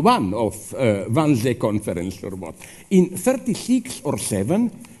 He, the one of Wannsee Conference or what, in 36 or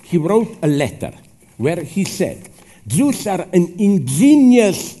 7, he wrote a letter where he said, Jews are an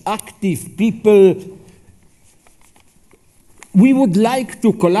ingenious, active people. We would like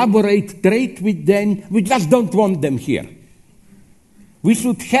to collaborate, trade with them. We just don't want them here. We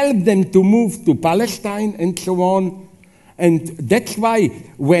should help them to move to Palestine and so on. And that's why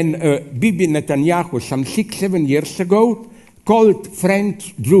when Bibi Netanyahu, some 6-7 years ago, called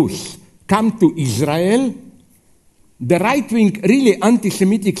French Jews come to Israel, the right-wing, really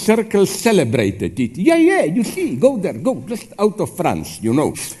anti-Semitic circles celebrated it. Yeah, you see, go there, go just out of France, you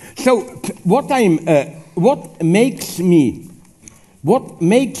know. So what makes me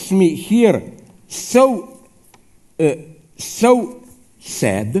here so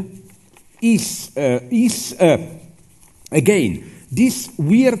sad is again this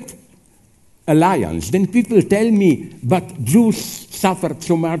weird alliance. Then people tell me, but Jews suffered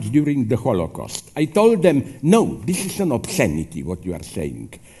so much during the Holocaust. I told them, no, this is an obscenity, what you are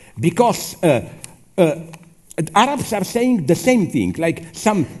saying. Because Arabs are saying the same thing, like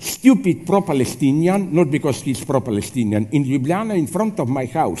some stupid pro-Palestinian, not because he's pro-Palestinian, in Ljubljana, in front of my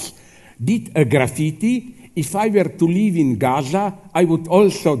house, did a graffiti. If I were to live in Gaza, I would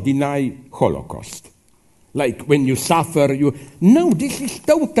also deny Holocaust. Like when you suffer, No, this is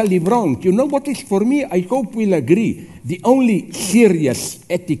totally wrong. You know what is for me? I hope we'll agree. The only serious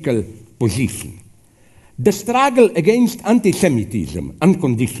ethical position. The struggle against anti-Semitism,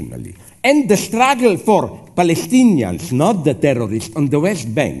 unconditionally, and the struggle for Palestinians, not the terrorists, on the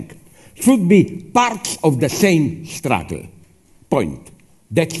West Bank, should be parts of the same struggle. Point.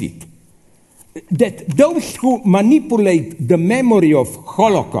 That's it. That those who manipulate the memory of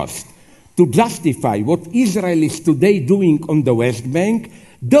Holocaust to justify what Israel is today doing on the West Bank,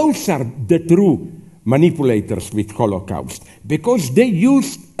 those are the true manipulators with Holocaust, because they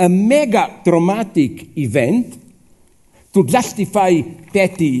used a mega traumatic event to justify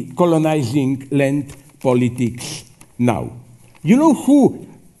petty colonizing land politics now. You know who?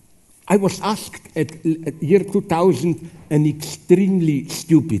 I was asked at year 2000 an extremely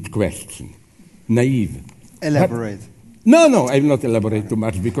stupid question, naive. Elaborate. No, I will not elaborate too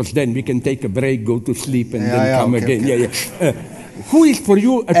much, because then we can take a break, go to sleep, and then come again. Okay. Who is for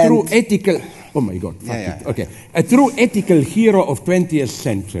you a true ethical... Oh my God, fuck it. Okay. A true ethical hero of 20th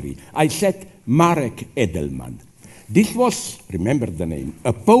century? I said Marek Edelman. This was, remember the name,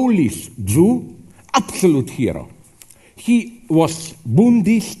 a Polish Jew, absolute hero. He was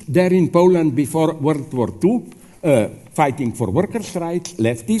Bundist there in Poland before World War II, fighting for workers' rights,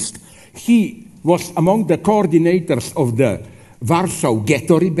 leftist. He was among the coordinators of the Warsaw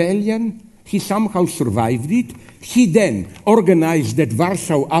Ghetto Rebellion. He somehow survived it. He then organized that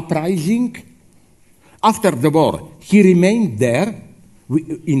Warsaw Uprising. After the war, he remained there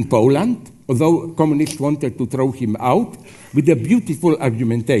in Poland, although communists wanted to throw him out, with a beautiful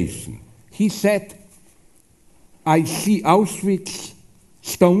argumentation. He said, I see Auschwitz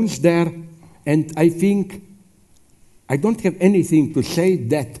stones there, and I think I don't have anything to say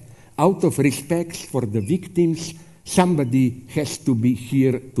that out of respect for the victims, somebody has to be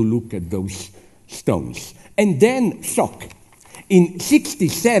here to look at those stones. And then, shock. In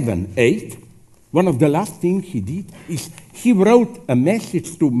 1967-8, one of the last things he did is he wrote a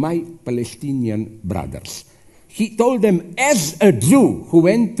message to my Palestinian brothers. He told them, as a Jew who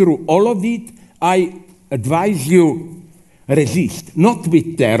went through all of it, I advise you, resist. Not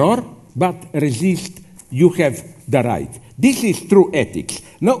with terror, but resist. You have the right. This is true ethics.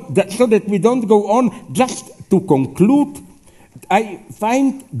 No, so that we don't go on, just to conclude, I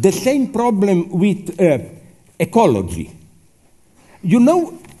find the same problem with ecology. You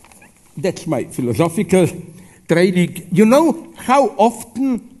know, that's my philosophical training. You know how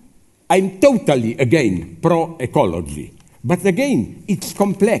often I'm totally, again, pro-ecology. But again, it's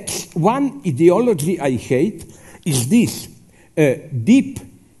complex. One ideology I hate is this deep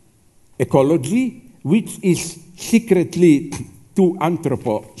ecology, which is secretly too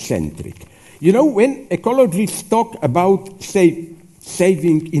anthropocentric. You know, when ecologists talk about, say,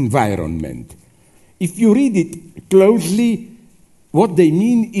 saving environment, if you read it closely, what they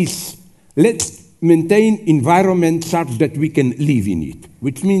mean is let's maintain environment such that we can live in it,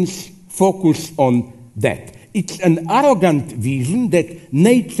 which means focus on that. It's an arrogant vision that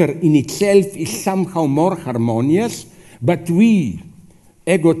nature in itself is somehow more harmonious, but we,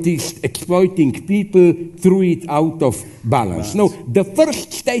 egotist, exploiting people, threw it out of balance. No, the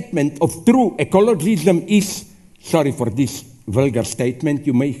first statement of true ecologism is, sorry for this vulgar statement,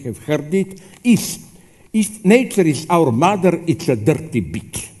 you may have heard it, is, if nature is our mother, it's a dirty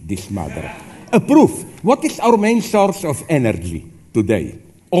bitch, this mother. A proof. What is our main source of energy today?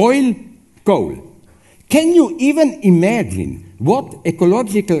 Oil, coal. Can you even imagine what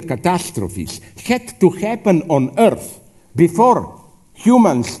ecological catastrophes had to happen on Earth before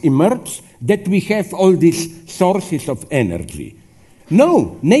humans emerged that we have all these sources of energy?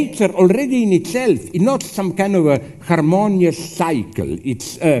 No, nature already in itself is not some kind of a harmonious cycle.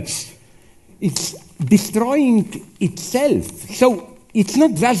 It's destroying itself. So it's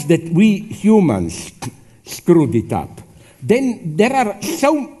not just that we humans screwed it up. Then there are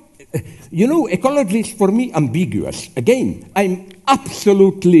ecology is for me ambiguous. Again, I'm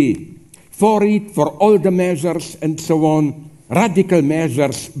absolutely for it, for all the measures and so on, radical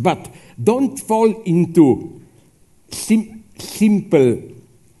measures, but don't fall into simple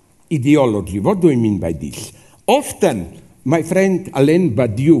ideology. What do I mean by this? Often, my friend Alain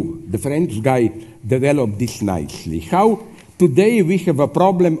Badiou, the French guy, developed this nicely. How today we have a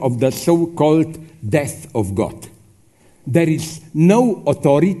problem of the so-called death of God. There is no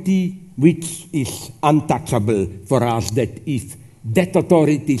authority which is untouchable for us, that if that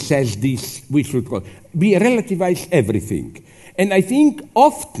authority says this, we should go. We relativize everything. And I think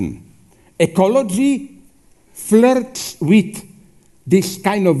often ecology flirts with this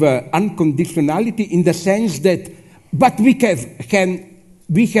kind of unconditionality in the sense that, but we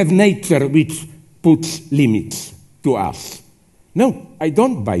have nature which puts limits to us. No, I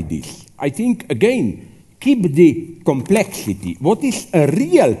don't buy this. I think, again, keep the complexity. What is a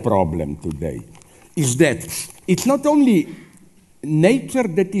real problem today is that it's not only nature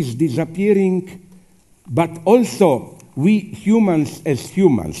that is disappearing, but also we humans as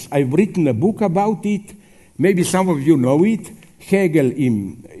humans. I've written a book about it. Maybe some of you know it, Hegel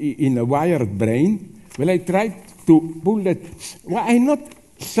in A Wired Brain. Well, I tried to pull that. Well, I'm not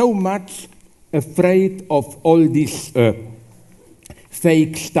so much afraid of all this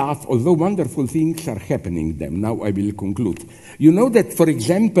fake stuff, although wonderful things are happening them. Now I will conclude. You know that, for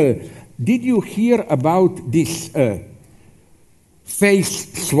example, did you hear about this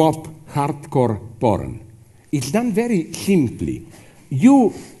face swap hardcore porn? It's done very simply.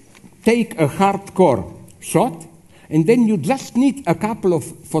 You take a hardcore shot, and then you just need a couple of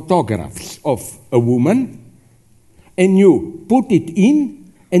photographs of a woman, and you put it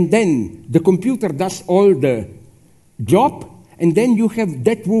in, and then the computer does all the job, and then you have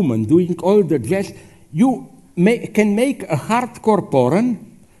that woman doing all the jazz. You can make a hardcore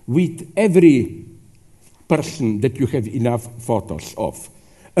porn with every person that you have enough photos of.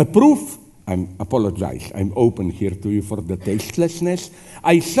 A proof, I apologize, I'm open here to you for the tastelessness.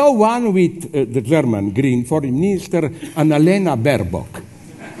 I saw one with the German Green Foreign Minister, Annalena Baerbock.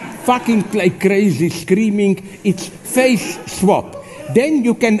 Fucking like crazy, screaming, it's face swap. Then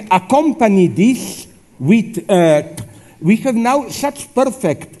you can accompany this with, we have now such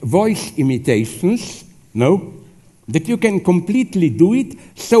perfect voice imitations, no, that you can completely do it.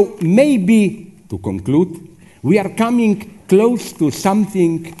 So maybe, to conclude, we are coming close to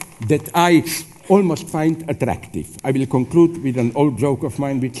something that I almost find attractive. I will conclude with an old joke of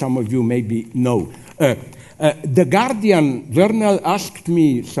mine, which some of you maybe know. The Guardian journal asked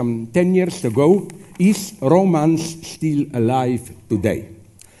me some 10 years ago, is romance still alive today?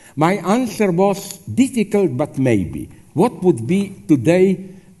 My answer was difficult, but maybe. What would be today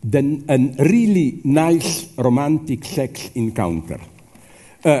a really nice romantic sex encounter?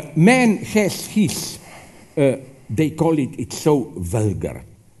 Man has his, they call it, it's so vulgar,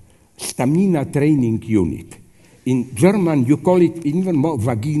 stamina training unit. In German, you call it even more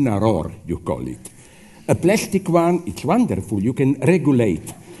vagina rohr, you call it. A plastic one, it's wonderful. You can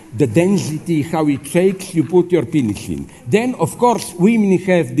regulate the density, how it shakes, you put your penis in. Then, of course, women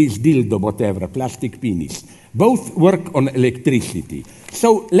have this dildo, whatever, plastic penis. Both work on electricity.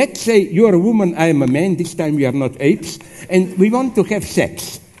 So let's say you're a woman, I am a man, this time we are not apes, and we want to have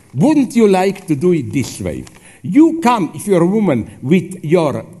sex. Wouldn't you like to do it this way? You come, if you're a woman, with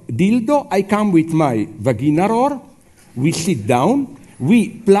your dildo, I come with my vagina rohr, we sit down, we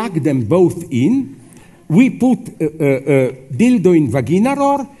plug them both in, we put dildo in vagina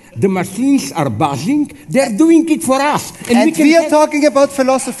rohr, the machines are buzzing, they're doing it for us. And we are talking about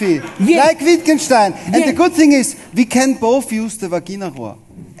philosophy, like Wittgenstein. And the good thing is, we can both use the vagina rohr,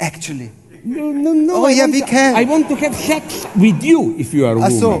 actually. No. Oh, we can. I want to have sex with you if you are a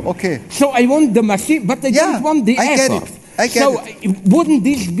woman. So, okay. So I want the machine, but I don't want the effort. I get it. Wouldn't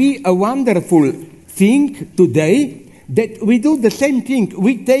this be a wonderful thing today that we do the same thing?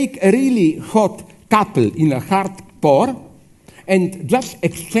 We take a really hot couple in a hardcore and just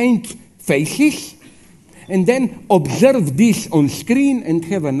exchange faces and then observe this on screen and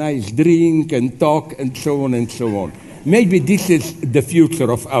have a nice drink and talk and so on and so on. Maybe this is the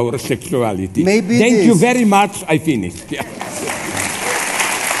future of our sexuality. Maybe Thank you very much. I finished. Yeah.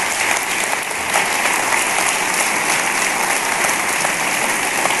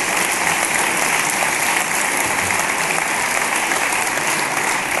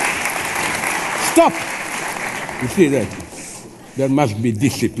 Stop. You see that? There must be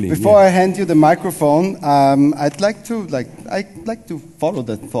discipline. Before I hand you the microphone, I'd like to follow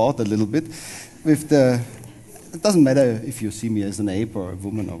that thought a little bit with the. It doesn't matter if you see me as an ape or a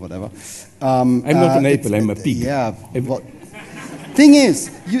woman or whatever. I'm not an ape, I'm a pig. Yeah. Thing is,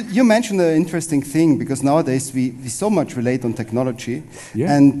 you mentioned an interesting thing, because nowadays we so much relate on technology,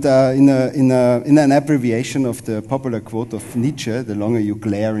 and in an abbreviation of the popular quote of Nietzsche, the longer you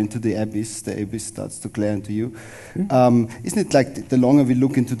glare into the abyss starts to glare into you. Isn't it like the longer we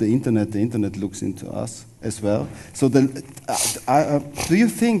look into the internet looks into us as well? So do you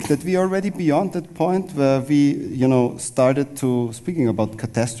think that we are already beyond that point where we started to, speaking about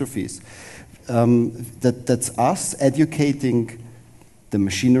catastrophes, that's us educating the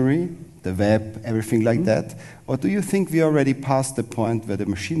machinery, the web, everything like that? Or do you think we are already past the point where the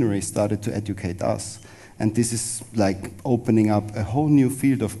machinery started to educate us? And this is like opening up a whole new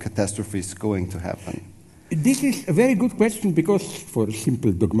field of catastrophes going to happen? This is a very good question, because, for a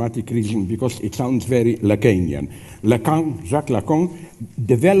simple dogmatic reason, because it sounds very Lacanian. Jacques Lacan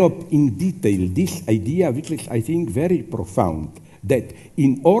developed in detail this idea, which is, I think, very profound, that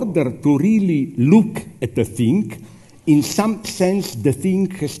in order to really look at a thing, in some sense, the thing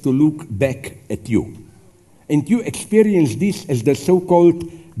has to look back at you. And you experience this as the so-called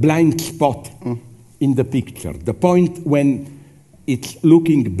blind spot in the picture, the point when it's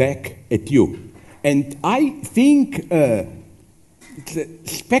looking back at you. And I think it's a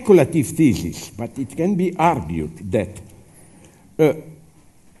speculative thesis, but it can be argued that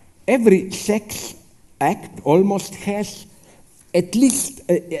every sex act almost has, at least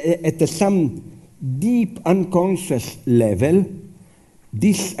at some deep unconscious level,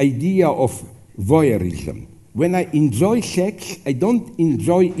 this idea of voyeurism. When I enjoy sex, I don't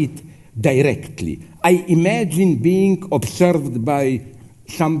enjoy it directly. I imagine being observed by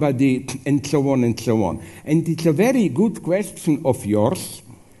somebody, and so on and so on. And it's a very good question of yours.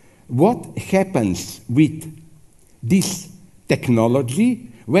 What happens with this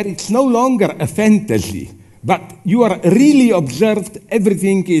technology, where it's no longer a fantasy, but you are really observed,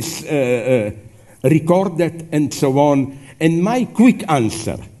 everything is recorded, and so on? And my quick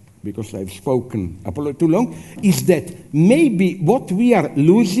answer, because I've spoken too long, is that maybe what we are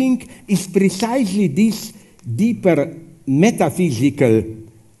losing is precisely this deeper metaphysical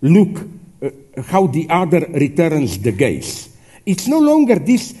look, how the other returns the gaze. It's no longer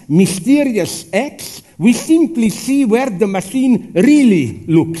this mysterious X. We simply see where the machine really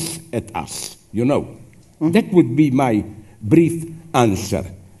looks at us, That would be my brief answer.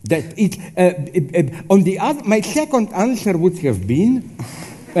 That on the other, my second answer would have been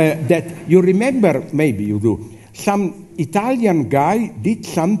that you remember, maybe you do, some Italian guy did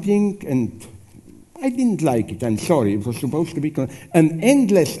something, and I didn't like it, I'm sorry. It was supposed to be an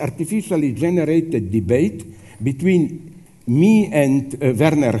endless artificially generated debate between me and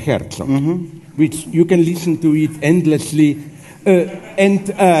Werner Herzog, which you can listen to it endlessly.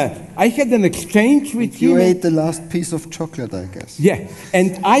 And I had an exchange with him. You ate the last piece of chocolate, I guess. Yeah,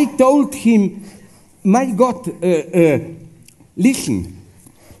 and I told him, my God, listen,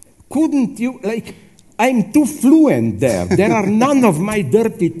 couldn't you, I'm too fluent there. There are none of my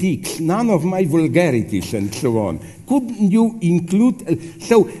dirty tics, none of my vulgarities, and so on. Couldn't you include...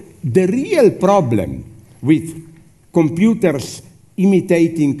 So the real problem with computers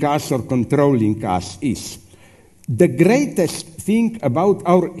imitating us or controlling us is the greatest thing about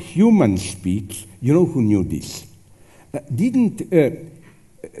our human speech. You know who knew this? Didn't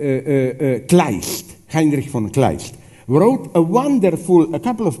Kleist, Heinrich von Kleist, wrote a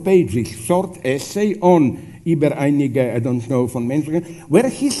couple of pages, short essay on über einige, I don't know, von Menschen, where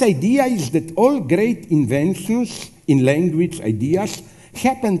his idea is that all great inventions in language, ideas,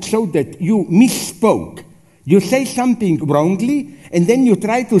 happened so that you misspoke. You say something wrongly, and then you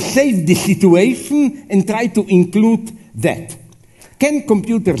try to save the situation and try to include that. Can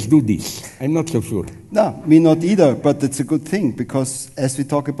computers do this? I'm not so sure. No, me not either, but it's a good thing, because as we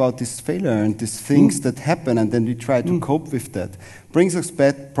talk about this failure and these things that happen, and then we try to cope with that,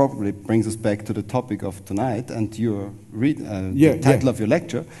 probably brings us back to the topic of tonight and your the title of your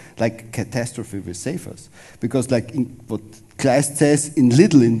lecture, like Catastrophe will save us. Because like what Kleist says in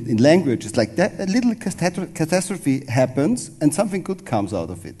language, it's like that, a little catastrophe happens and something good comes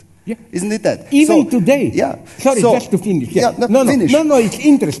out of it. Yeah. Isn't it that? Even today. Yeah. Sorry, just to finish. Yeah. Finish. No, it's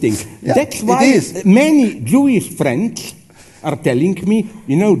interesting. Yeah, that's why many Jewish friends are telling me,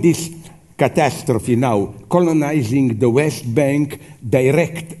 this catastrophe now, colonizing the West Bank,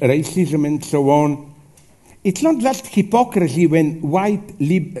 direct racism and so on. It's not just hypocrisy when white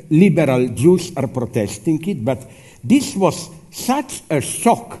liberal Jews are protesting it, but this was such a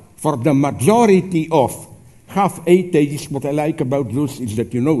shock for the majority of half atheists. What I like about those is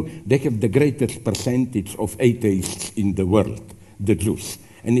that, you know, they have the greatest percentage of atheists in the world, the Jews.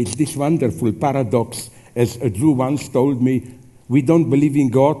 And it's this wonderful paradox, as a Jew once told me, we don't believe in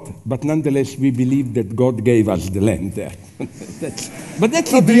God, but nonetheless we believe that God gave us the land there. But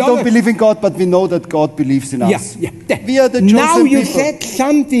that's we don't believe in God, but we know that God believes in us. Yeah. We are the chosen now you people. said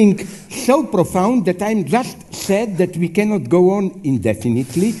something so profound that I'm just sad that we cannot go on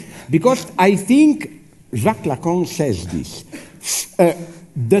indefinitely, because I think Jacques Lacan says this.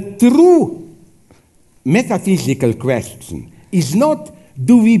 The true metaphysical question is not,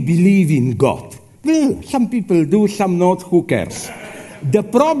 do we believe in God? Well, some people do, some not, who cares? The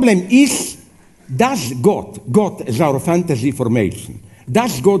problem is, does God is our fantasy formation,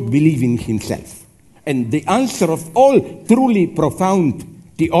 does God believe in himself? And the answer of all truly profound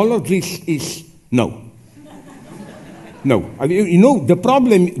theologies is no. No. You know, the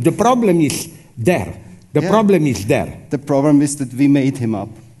problem is there. The problem is there. The problem is that we made him up.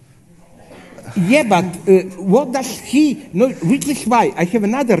 Yeah, but what does he know? Which is why I have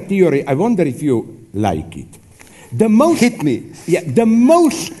another theory. I wonder if you like it. Hit me. Yeah, the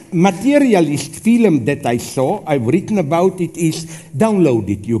most materialist film that I saw, I've written about it, is download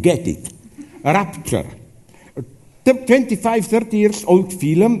it, you get it. Rapture. 25, 30 years old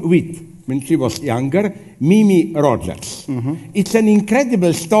film with, when she was younger, Mimi Rogers. Mm-hmm. It's an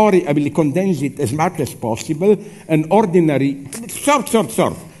incredible story. I will condense it as much as possible. An ordinary, short.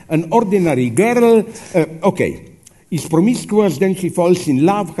 An ordinary girl, is promiscuous, then she falls in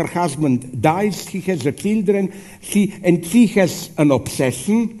love, her husband dies, she has a children, she has an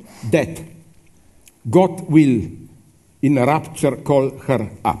obsession that God will, in a rapture, call her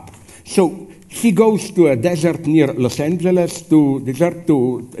up. So she goes to a desert near Los Angeles, to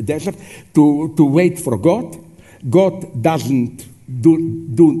wait for God. God does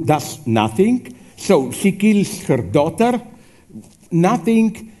nothing, so she kills her daughter,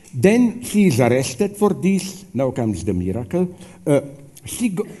 nothing. Then she is arrested for this. Now comes the miracle.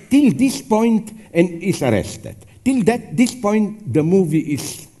 Till this point, and is arrested. Till this point, the movie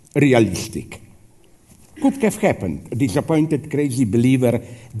is realistic. Could have happened. A disappointed, crazy believer.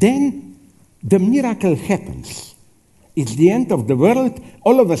 Then the miracle happens. It's the end of the world.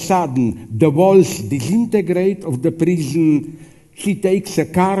 All of a sudden, the walls disintegrate of the prison. She takes a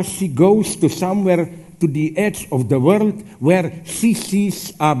car. She goes to somewhere, to the edge of the world, where she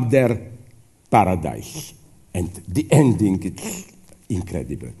sees up there paradise. And the ending is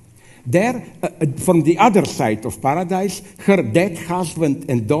incredible. There, from the other side of paradise, her dead husband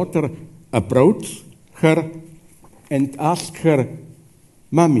and daughter approach her and ask her,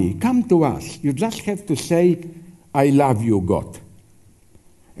 Mommy, come to us. You just have to say, I love you, God.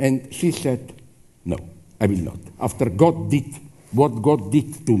 And she said, no, I will not. After God did what God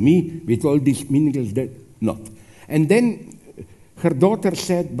did to me with all these meaningless death, not. And then her daughter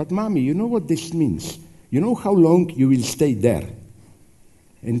said, but Mommy, you know what this means? You know how long you will stay there?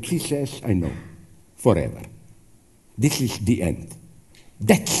 And she says, I know, forever. This is the end.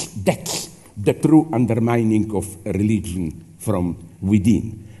 That's the true undermining of religion from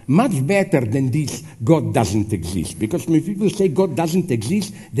within. Much better than this, God doesn't exist. Because when people say God doesn't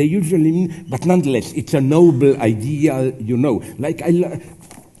exist, they usually mean, but nonetheless, it's a noble ideal, you know. Like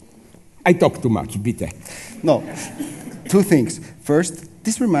I talk too much, bitte. No, two things. First,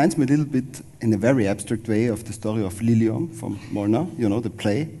 this reminds me a little bit, in a very abstract way, of the story of Lilium from Molnar, you know, the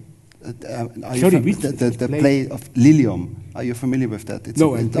play. The play of Lilium. Are you familiar with that? It's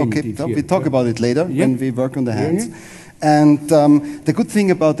no, okay. We talk about it later when we work on the hands. And the good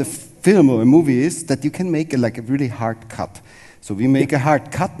thing about a film or a movie is that you can make a really hard cut. So we make a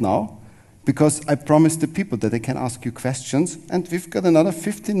hard cut now, because I promised the people that they can ask you questions, and we've got another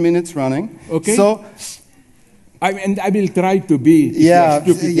 15 minutes running. Okay. So, I will try to be. If you're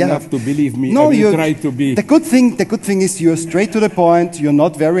stupid enough to believe me. No, I will try to be. The good thing is you're straight to the point. You're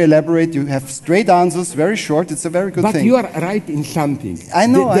not very elaborate. You have straight answers, very short. It's a very good thing. But you are right in something. I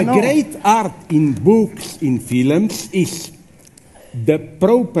know. The great art in books, in films, is the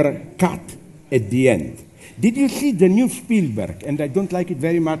proper cut at the end. Did you see the new Spielberg? And I don't like it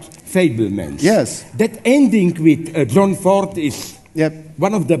very much. Fabelmans. Yes. That ending with John Ford is. Yep.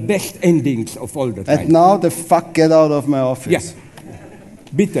 One of the best endings of all the time. And now the fuck get out of my office. Yes.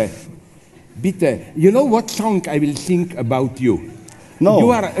 Bitte. You know what song I will sing about you? No.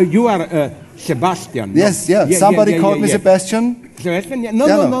 You are Sebastian. Yes, no? Somebody called me Sebastian? Sebastian? Yeah. No.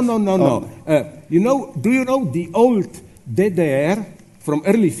 Do you know the old DDR from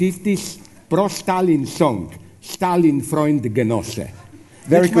early 50s pro-Stalin song, Stalin Freund Genosse?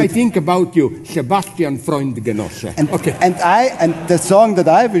 Very That's my good. think about you, Sebastian Freundgenosse. And the song that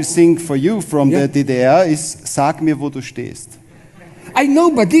I will sing for you from the DDR is Sag mir, wo du stehst. I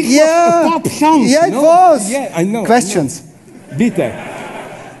know, but this was a pop song. Yeah, it no? was. Yeah, I know. Questions? Bitte.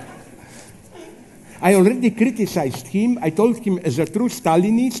 I already criticized him. I told him, as a true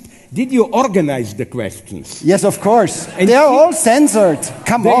Stalinist, did you organize the questions? Yes, of course. And they are all censored.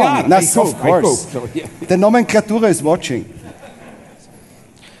 Come they on. are. Yes, of course. I hope so, yeah. The nomenclature is watching.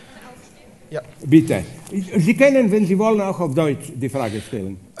 Ja. Bitte. Sie können, wenn Sie wollen, auch auf Deutsch die Frage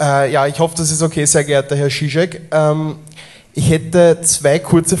stellen. Ja, ich hoffe, das ist okay, sehr geehrter Herr Zizek. Ich hätte zwei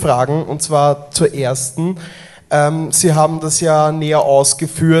kurze Fragen, und zwar zur ersten. Sie haben das ja näher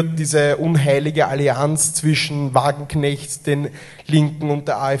ausgeführt, diese unheilige Allianz zwischen Wagenknecht, den Linken und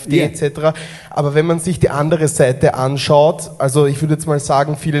der AfD etc. Aber wenn man sich die andere Seite anschaut, also ich würde jetzt mal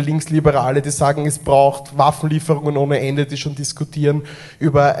sagen, viele Linksliberale, die sagen, es braucht Waffenlieferungen ohne Ende, die schon diskutieren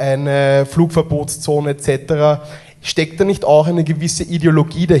über eine Flugverbotszone etc., steckt da nicht auch eine gewisse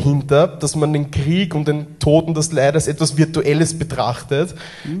Ideologie dahinter, dass man den Krieg und den Tod und das Leid als etwas Virtuelles betrachtet?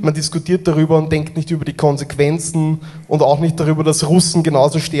 Man diskutiert darüber und denkt nicht über die Konsequenzen und auch nicht darüber, dass Russen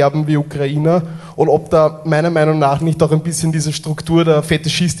genauso sterben wie Ukrainer, und ob da meiner Meinung nach nicht auch ein bisschen diese Struktur der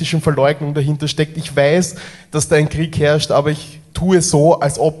fetischistischen Verleugnung dahinter steckt. Ich weiß, dass da ein Krieg herrscht, aber ich tue so,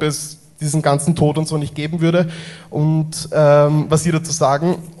 als ob es diesen ganzen Tod und so nicht geben würde. Und was Sie dazu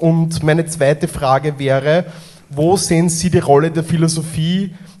sagen. Und meine zweite Frage wäre, wo sehen Sie die Rolle der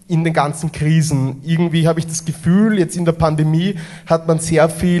Philosophie in den ganzen Krisen? Irgendwie habe ich das Gefühl, jetzt in der Pandemie hat man sehr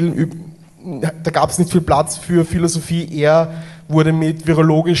viel, da gab es nicht viel Platz für Philosophie, eher wurde mit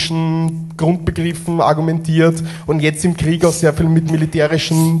virologischen Grundbegriffen argumentiert und jetzt im Krieg auch sehr viel mit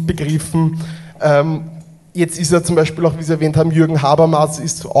militärischen Begriffen. Jetzt ist ja zum Beispiel auch, wie Sie erwähnt haben, Jürgen Habermas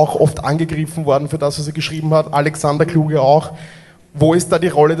ist auch oft angegriffen worden für das, was er geschrieben hat, Alexander Kluge auch. Wo ist da die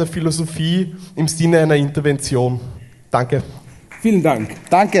Rolle der Philosophie im Sinne einer Intervention? Danke. Vielen Dank.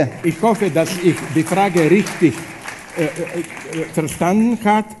 Danke. Ich hoffe, dass ich die Frage richtig verstanden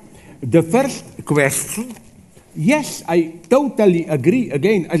habe. The first question, yes, I totally agree.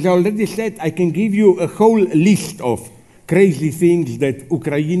 Again, as I already said, I can give you a whole list of crazy things that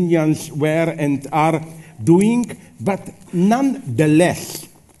Ukrainians were and are doing, but nonetheless,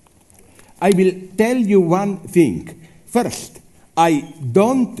 I will tell you one thing. First, I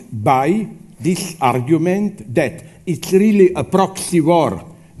don't buy this argument that it's really a proxy war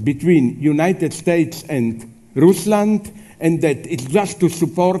between United States and Russia and that it's just to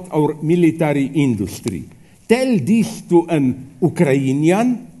support our military industry. Tell this to an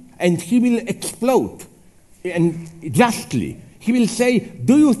Ukrainian and he will explode. And justly, he will say,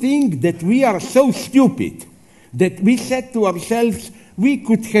 do you think that we are so stupid that we said to ourselves, we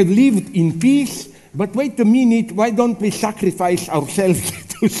could have lived in peace, but wait a minute, why don't we sacrifice ourselves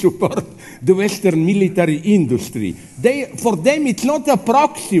to support the Western military industry? For them, it's not a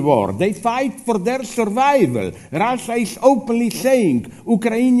proxy war. They fight for their survival. Russia is openly saying,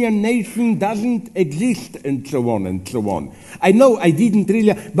 Ukrainian nation doesn't exist, and so on and so on. I know I didn't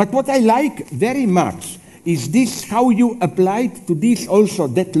really, but what I like very much is this how you applied to this also,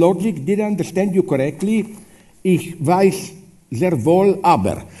 that logic. Did I understand you correctly? Ich weiß sehr wohl,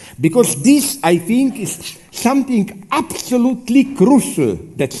 aber. Because this, I think, is something absolutely crucial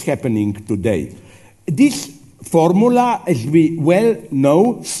that's happening today. This formula, as we well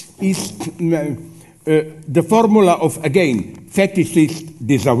know, is the formula of, again, fetishist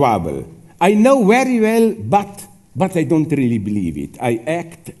disavowal. I know very well, but I don't really believe it. I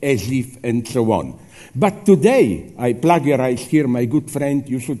act as if and so on. But today, I plagiarize here my good friend,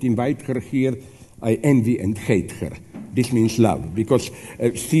 you should invite her here, I envy and hate her. This means love, because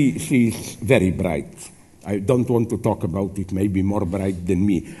she is very bright. I don't want to talk about it, maybe more bright than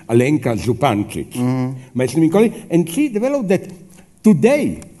me. Alenka Zupancic, my Slovene colleague, and she developed that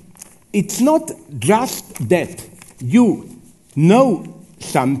today, it's not just that you know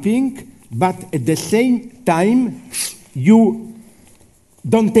something, but at the same time, you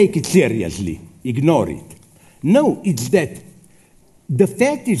don't take it seriously, ignore it. No, it's that the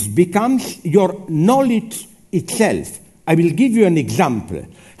fetish becomes your knowledge itself. I will give you an example.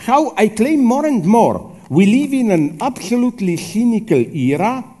 How I claim more and more we live in an absolutely cynical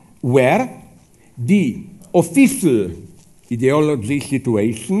era where the official ideology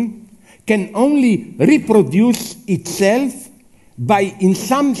situation can only reproduce itself by, in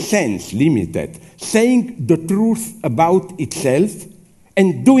some sense, limited, saying the truth about itself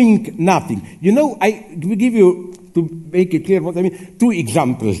and doing nothing. You know, I will give you, to make it clear what I mean, two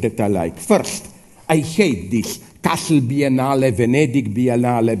examples that I like. First, I hate this Kassel Biennale, Venedig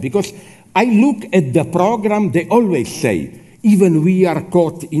Biennale, because I look at the program, they always say, even we are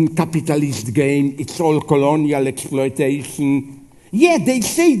caught in capitalist game, it's all colonial exploitation. Yeah, they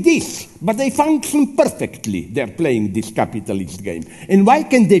say this, but they function perfectly. They're playing this capitalist game. And why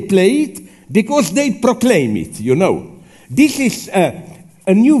can they play it? Because they proclaim it, you know. This is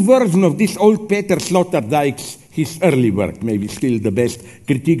a new version of this old Peter Sloterdijk's, his early work, maybe still the best,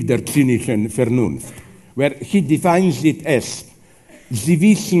 Kritik der Zynischen Vernunft, where he defines it as the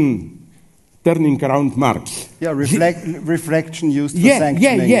vision turning around Marx. Yeah, reflection used for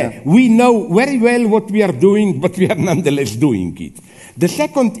sanctioning. Yeah. We know very well what we are doing, but we are nonetheless doing it. The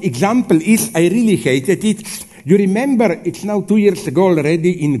second example is, I really hated it. You remember, it's now 2 years ago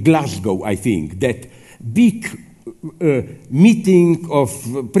already in Glasgow, I think, that big meeting of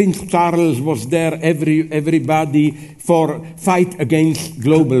Prince Charles was there, everybody for fight against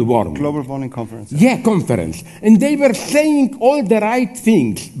global warming. Global warming conference. Yeah, conference. And they were saying all the right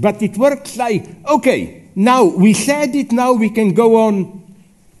things, but it works like, okay, now we said it, now we can go on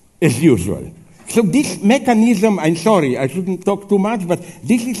as usual. So this mechanism, I'm sorry, I shouldn't talk too much, but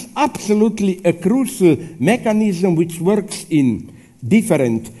this is absolutely a crucial mechanism which works in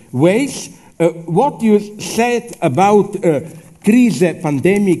different ways. What you said about crise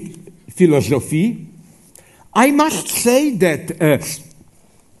pandemic philosophy, I must say that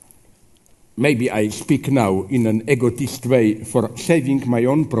maybe I speak now in an egotist way for saving my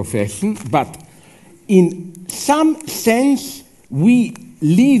own profession, but in some sense we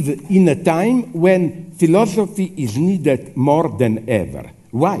live in a time when philosophy is needed more than ever.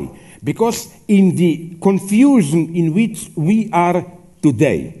 Why? Because in the confusion in which we are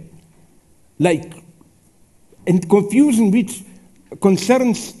today, and confusion which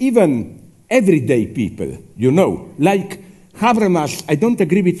concerns even everyday people, you know, like Habermas, I don't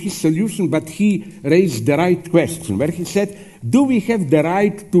agree with his solution, but he raised the right question, where he said, do we have the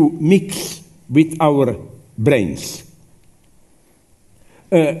right to mix with our brains?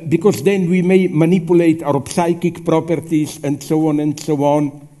 Because then we may manipulate our psychic properties and so on and so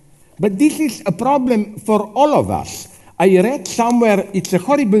on. But this is a problem for all of us. I read somewhere, it's a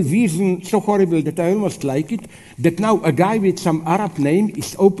horrible vision, so horrible that I almost like it, that now a guy with some Arab name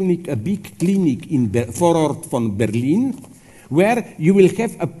is opening a big clinic in Vorort von Berlin, where you will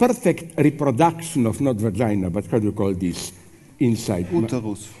have a perfect reproduction of, not vagina, but how do you call this? Inside.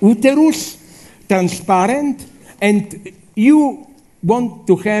 Uterus. Uterus, transparent, and you want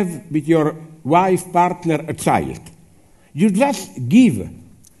to have with your wife, partner, a child. You just give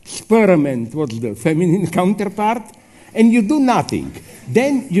sperm and what's the feminine counterpart, and you do nothing.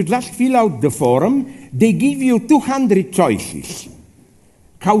 Then you just fill out the form. They give you 200 choices.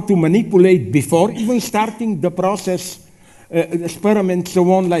 How to manipulate before even starting the process, sperm and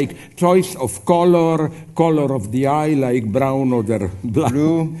so on, like choice of color of the eye, like brown or black.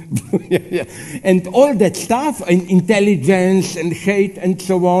 Blue. Yeah. And all that stuff, and intelligence and height and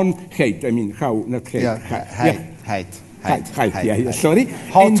so on. Height, I mean, how, not height. Yeah, height. Sorry.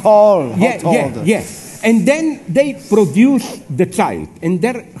 How tall? Yeah. And then they produce the child, and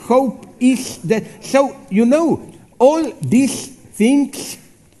their hope is that, so, you know, all these things,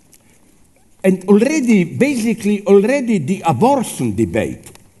 and basically already the abortion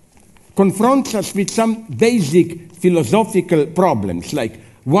debate confronts us with some basic philosophical problems, like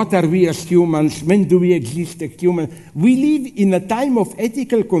what are we as humans, when do we exist as humans? We live in a time of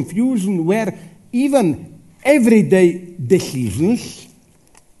ethical confusion where even everyday decisions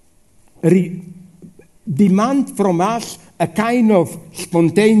demand from us a kind of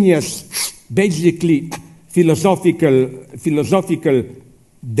spontaneous, basically philosophical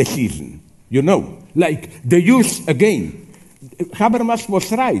decision. You know, like the use again. Habermas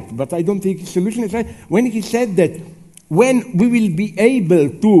was right, but I don't think his solution is right when he said that when we will be able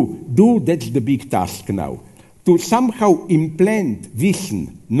to do, that's the big task now, to somehow implant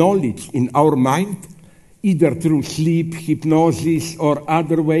vision, knowledge in our mind, either through sleep, hypnosis, or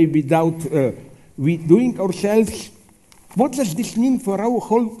other way without we doing ourselves. What does this mean for our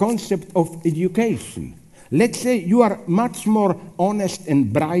whole concept of education? Let's say you are much more honest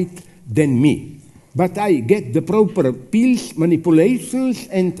and bright than me, but I get the proper pills, manipulations,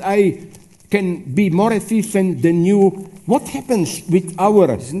 and I can be more efficient than you. What happens with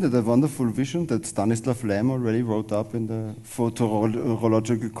our... Isn't it a wonderful vision that Stanislav Lem already wrote up in the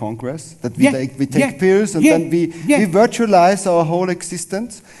Photorological Congress? That we take pills and then we virtualize our whole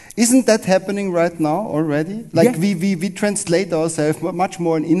existence. Isn't that happening right now already? Like we translate ourselves much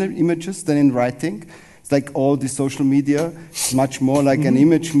more in inner images than in writing. It's like all the social media, it's much more like an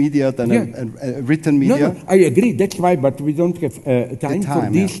image media than a written media. No, I agree. That's why, but we don't have time for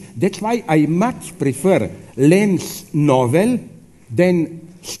this. Yeah. That's why I much prefer Lem's novel than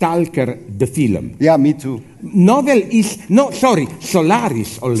Stalker, the film. Yeah, me too. Novel is, no, sorry,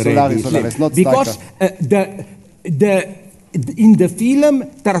 Solaris already. Solaris, not because in the film,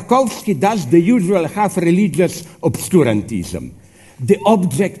 Tarkovsky does the usual half-religious obscurantism. The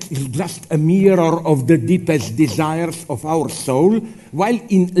object is just a mirror of the deepest desires of our soul, while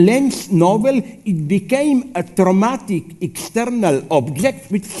in Len's novel, it became a traumatic external object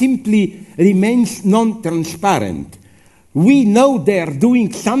which simply remains non-transparent. We know they are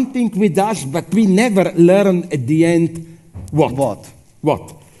doing something with us, but we never learn at the end what.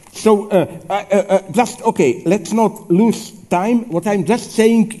 So, okay, let's not lose time. What I'm just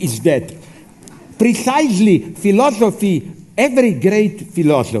saying is that precisely philosophy, every great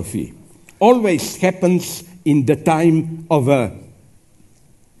philosophy, always happens in the time of a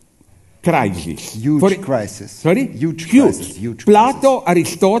crisis. Huge crisis. Sorry? Huge crisis. Huge Plato,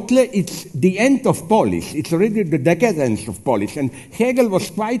 Aristotle, it's the end of polis. It's already the decadence of polis. And Hegel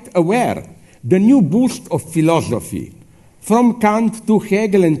was quite aware. The new boost of philosophy, from Kant to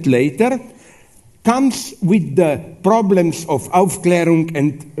Hegel and later, comes with the problems of Aufklärung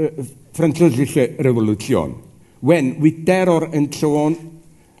and Französische Revolution. When, with terror and so on,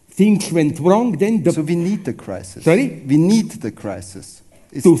 things went wrong, then So we need the crisis. Sorry? We need the crisis.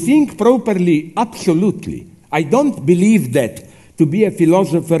 To think properly, absolutely. I don't believe that to be a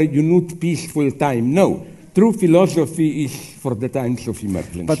philosopher you need peaceful time. No. True philosophy is for the times of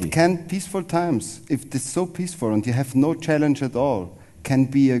emergency. But can peaceful times, if it's so peaceful and you have no challenge at all, can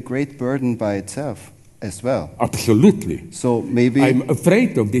be a great burden by itself as well? Absolutely. So maybe I'm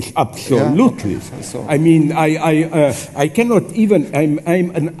afraid of this. Absolutely. Yeah, so. I mean, I cannot even.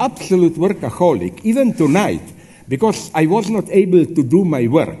 I'm an absolute workaholic. Even tonight, because I was not able to do my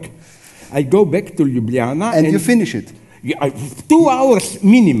work, I go back to Ljubljana and you finish it. Yeah, 2 hours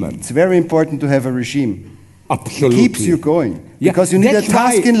minimum. It's very important to have a regime. Absolutely. It keeps you going. Because you need a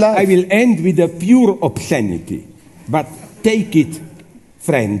task in life. I will end with a pure obscenity, but take it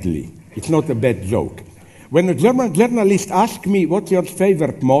friendly. It's not a bad joke. When a German journalist asked me, what's your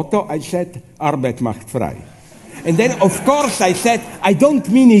favorite motto, I said, Arbeit macht frei. And then, of course, I said, I don't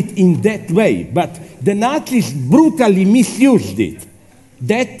mean it in that way, but the Nazis brutally misused it.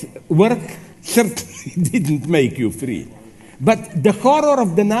 That work certainly didn't make you free. But the horror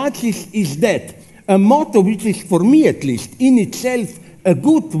of the Nazis is that a motto which is, for me at least, in itself a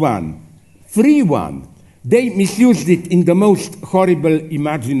good one, free one, they misused it in the most horrible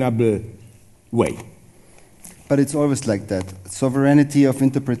imaginable way. But it's always like that. Sovereignty of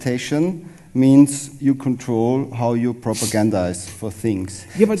interpretation means you control how you propagandize for things.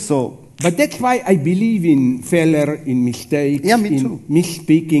 Yeah, but that's why I believe in failure, in mistakes, in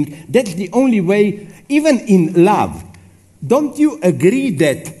misspeaking. That's the only way, even in love. Don't you agree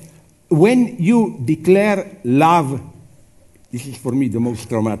that when you declare love, this is for me the most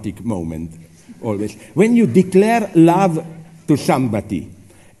traumatic moment, always. When you declare love to somebody,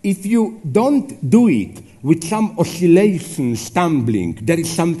 if you don't do it with some oscillation, stumbling, there is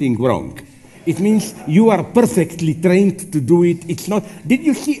something wrong. It means you are perfectly trained to do it. It's not. Did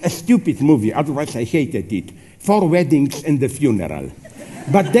you see a stupid movie? Otherwise, I hated it. 4 Weddings and a Funeral.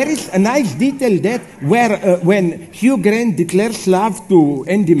 But there is a nice detail that where when Hugh Grant declares love to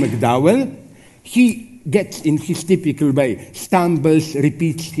Andy McDowell, he gets in his typical way, stumbles,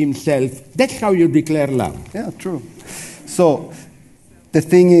 repeats himself. That's how you declare love. Yeah, true. So the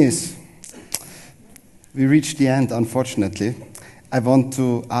thing is, we reached the end, unfortunately. I want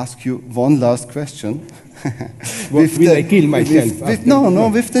to ask you one last question. Will I kill myself?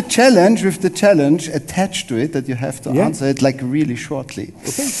 With the challenge attached to it that you have to answer it like really shortly.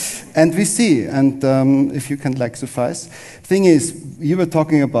 Okay. And we see, and if you can like suffice. Thing is, you were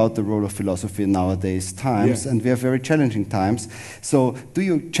talking about the role of philosophy in nowadays times, and we have very challenging times. So do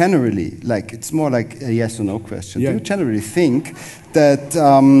you generally, like, it's more like a yes or no question, do you generally think that,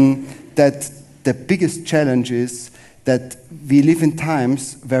 that the biggest challenge is that we live in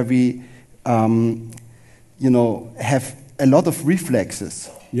times where we have a lot of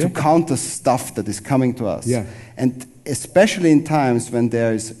reflexes to counter stuff that is coming to us. And especially in times when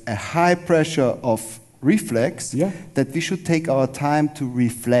there is a high pressure of reflex, that we should take our time to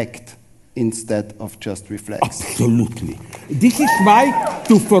reflect instead of just reflex. Absolutely. This is why,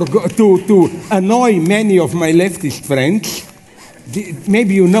 to annoy many of my leftist friends,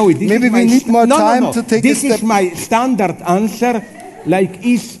 maybe you know it. Maybe we need more time to take a step. This is my standard answer, like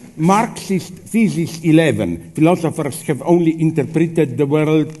is Marxist Thesis 11. Philosophers have only interpreted the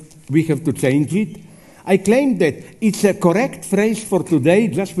world, we have to change it. I claim that it's a correct phrase for today,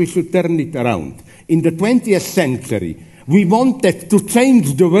 just we should turn it around. In the 20th century, we wanted to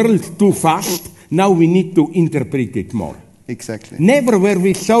change the world too fast, now we need to interpret it more. Exactly. Never were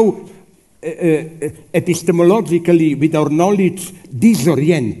we so epistemologically, with our knowledge,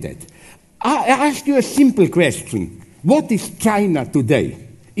 disoriented. I ask you a simple question. What is China today?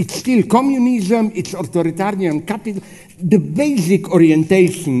 It's still communism, it's authoritarian capital. The basic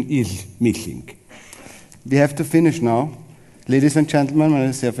orientation is missing. We have to finish now. Ladies and Gentlemen,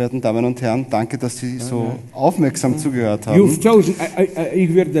 meine sehr verehrten Damen und Herren, danke, dass Sie so aufmerksam zugehört haben. You've chosen,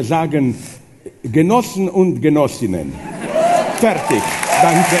 ich würde sagen, Genossen und Genossinnen. Fertig.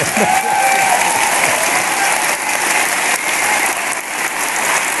 Danke.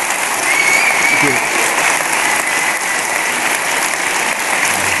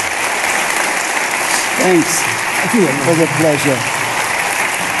 Thanks. It was a pleasure.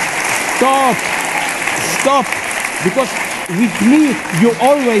 Stop. Because with me, you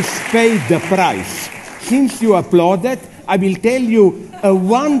always pay the price. Since you applauded, I will tell you a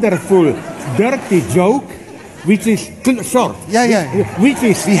wonderful, dirty joke, which is short. Yeah. Which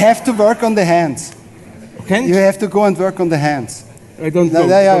is... We have to work on the hands. Hands? You have to go and work on the hands. I don't know.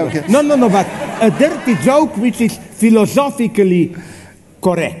 Okay. No, but a dirty joke which is philosophically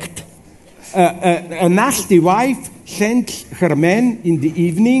correct. A nasty wife sends her man in the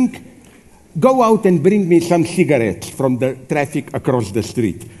evening, go out and bring me some cigarettes from the traffic across the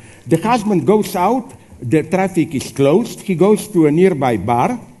street. The husband goes out, the traffic is closed, he goes to a nearby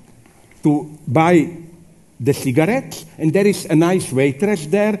bar to buy the cigarettes, and there is a nice waitress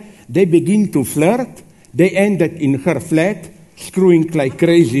there. They begin to flirt. They ended in her flat, screwing like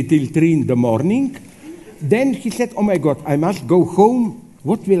crazy till 3 in the morning. Then he said, oh my God, I must go home.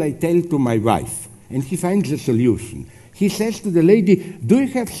 What will I tell to my wife? And he finds a solution. He says to the lady, do you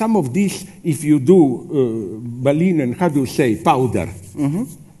have some of this if you do Berlin and how do you say, powder? Mm-hmm.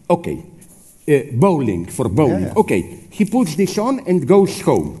 Okay. Bowling, for bowling. Yeah. Okay. He puts this on and goes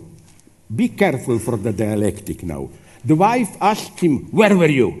home. Be careful for the dialectic now. The wife asks him, where were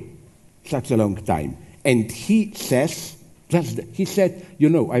you? Such a long time. And he says, he said, you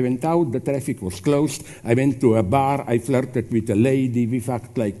know, I went out, the traffic was closed, I went to a bar, I flirted with a lady, we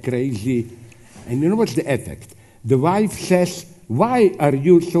fucked like crazy. And you know what's the effect? The wife says, why are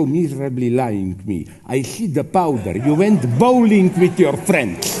you so miserably lying to me? I see the powder, you went bowling with your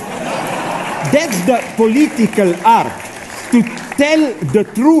friends. That's the political art, to tell the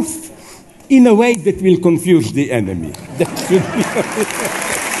truth in a way that will confuse the enemy. That should be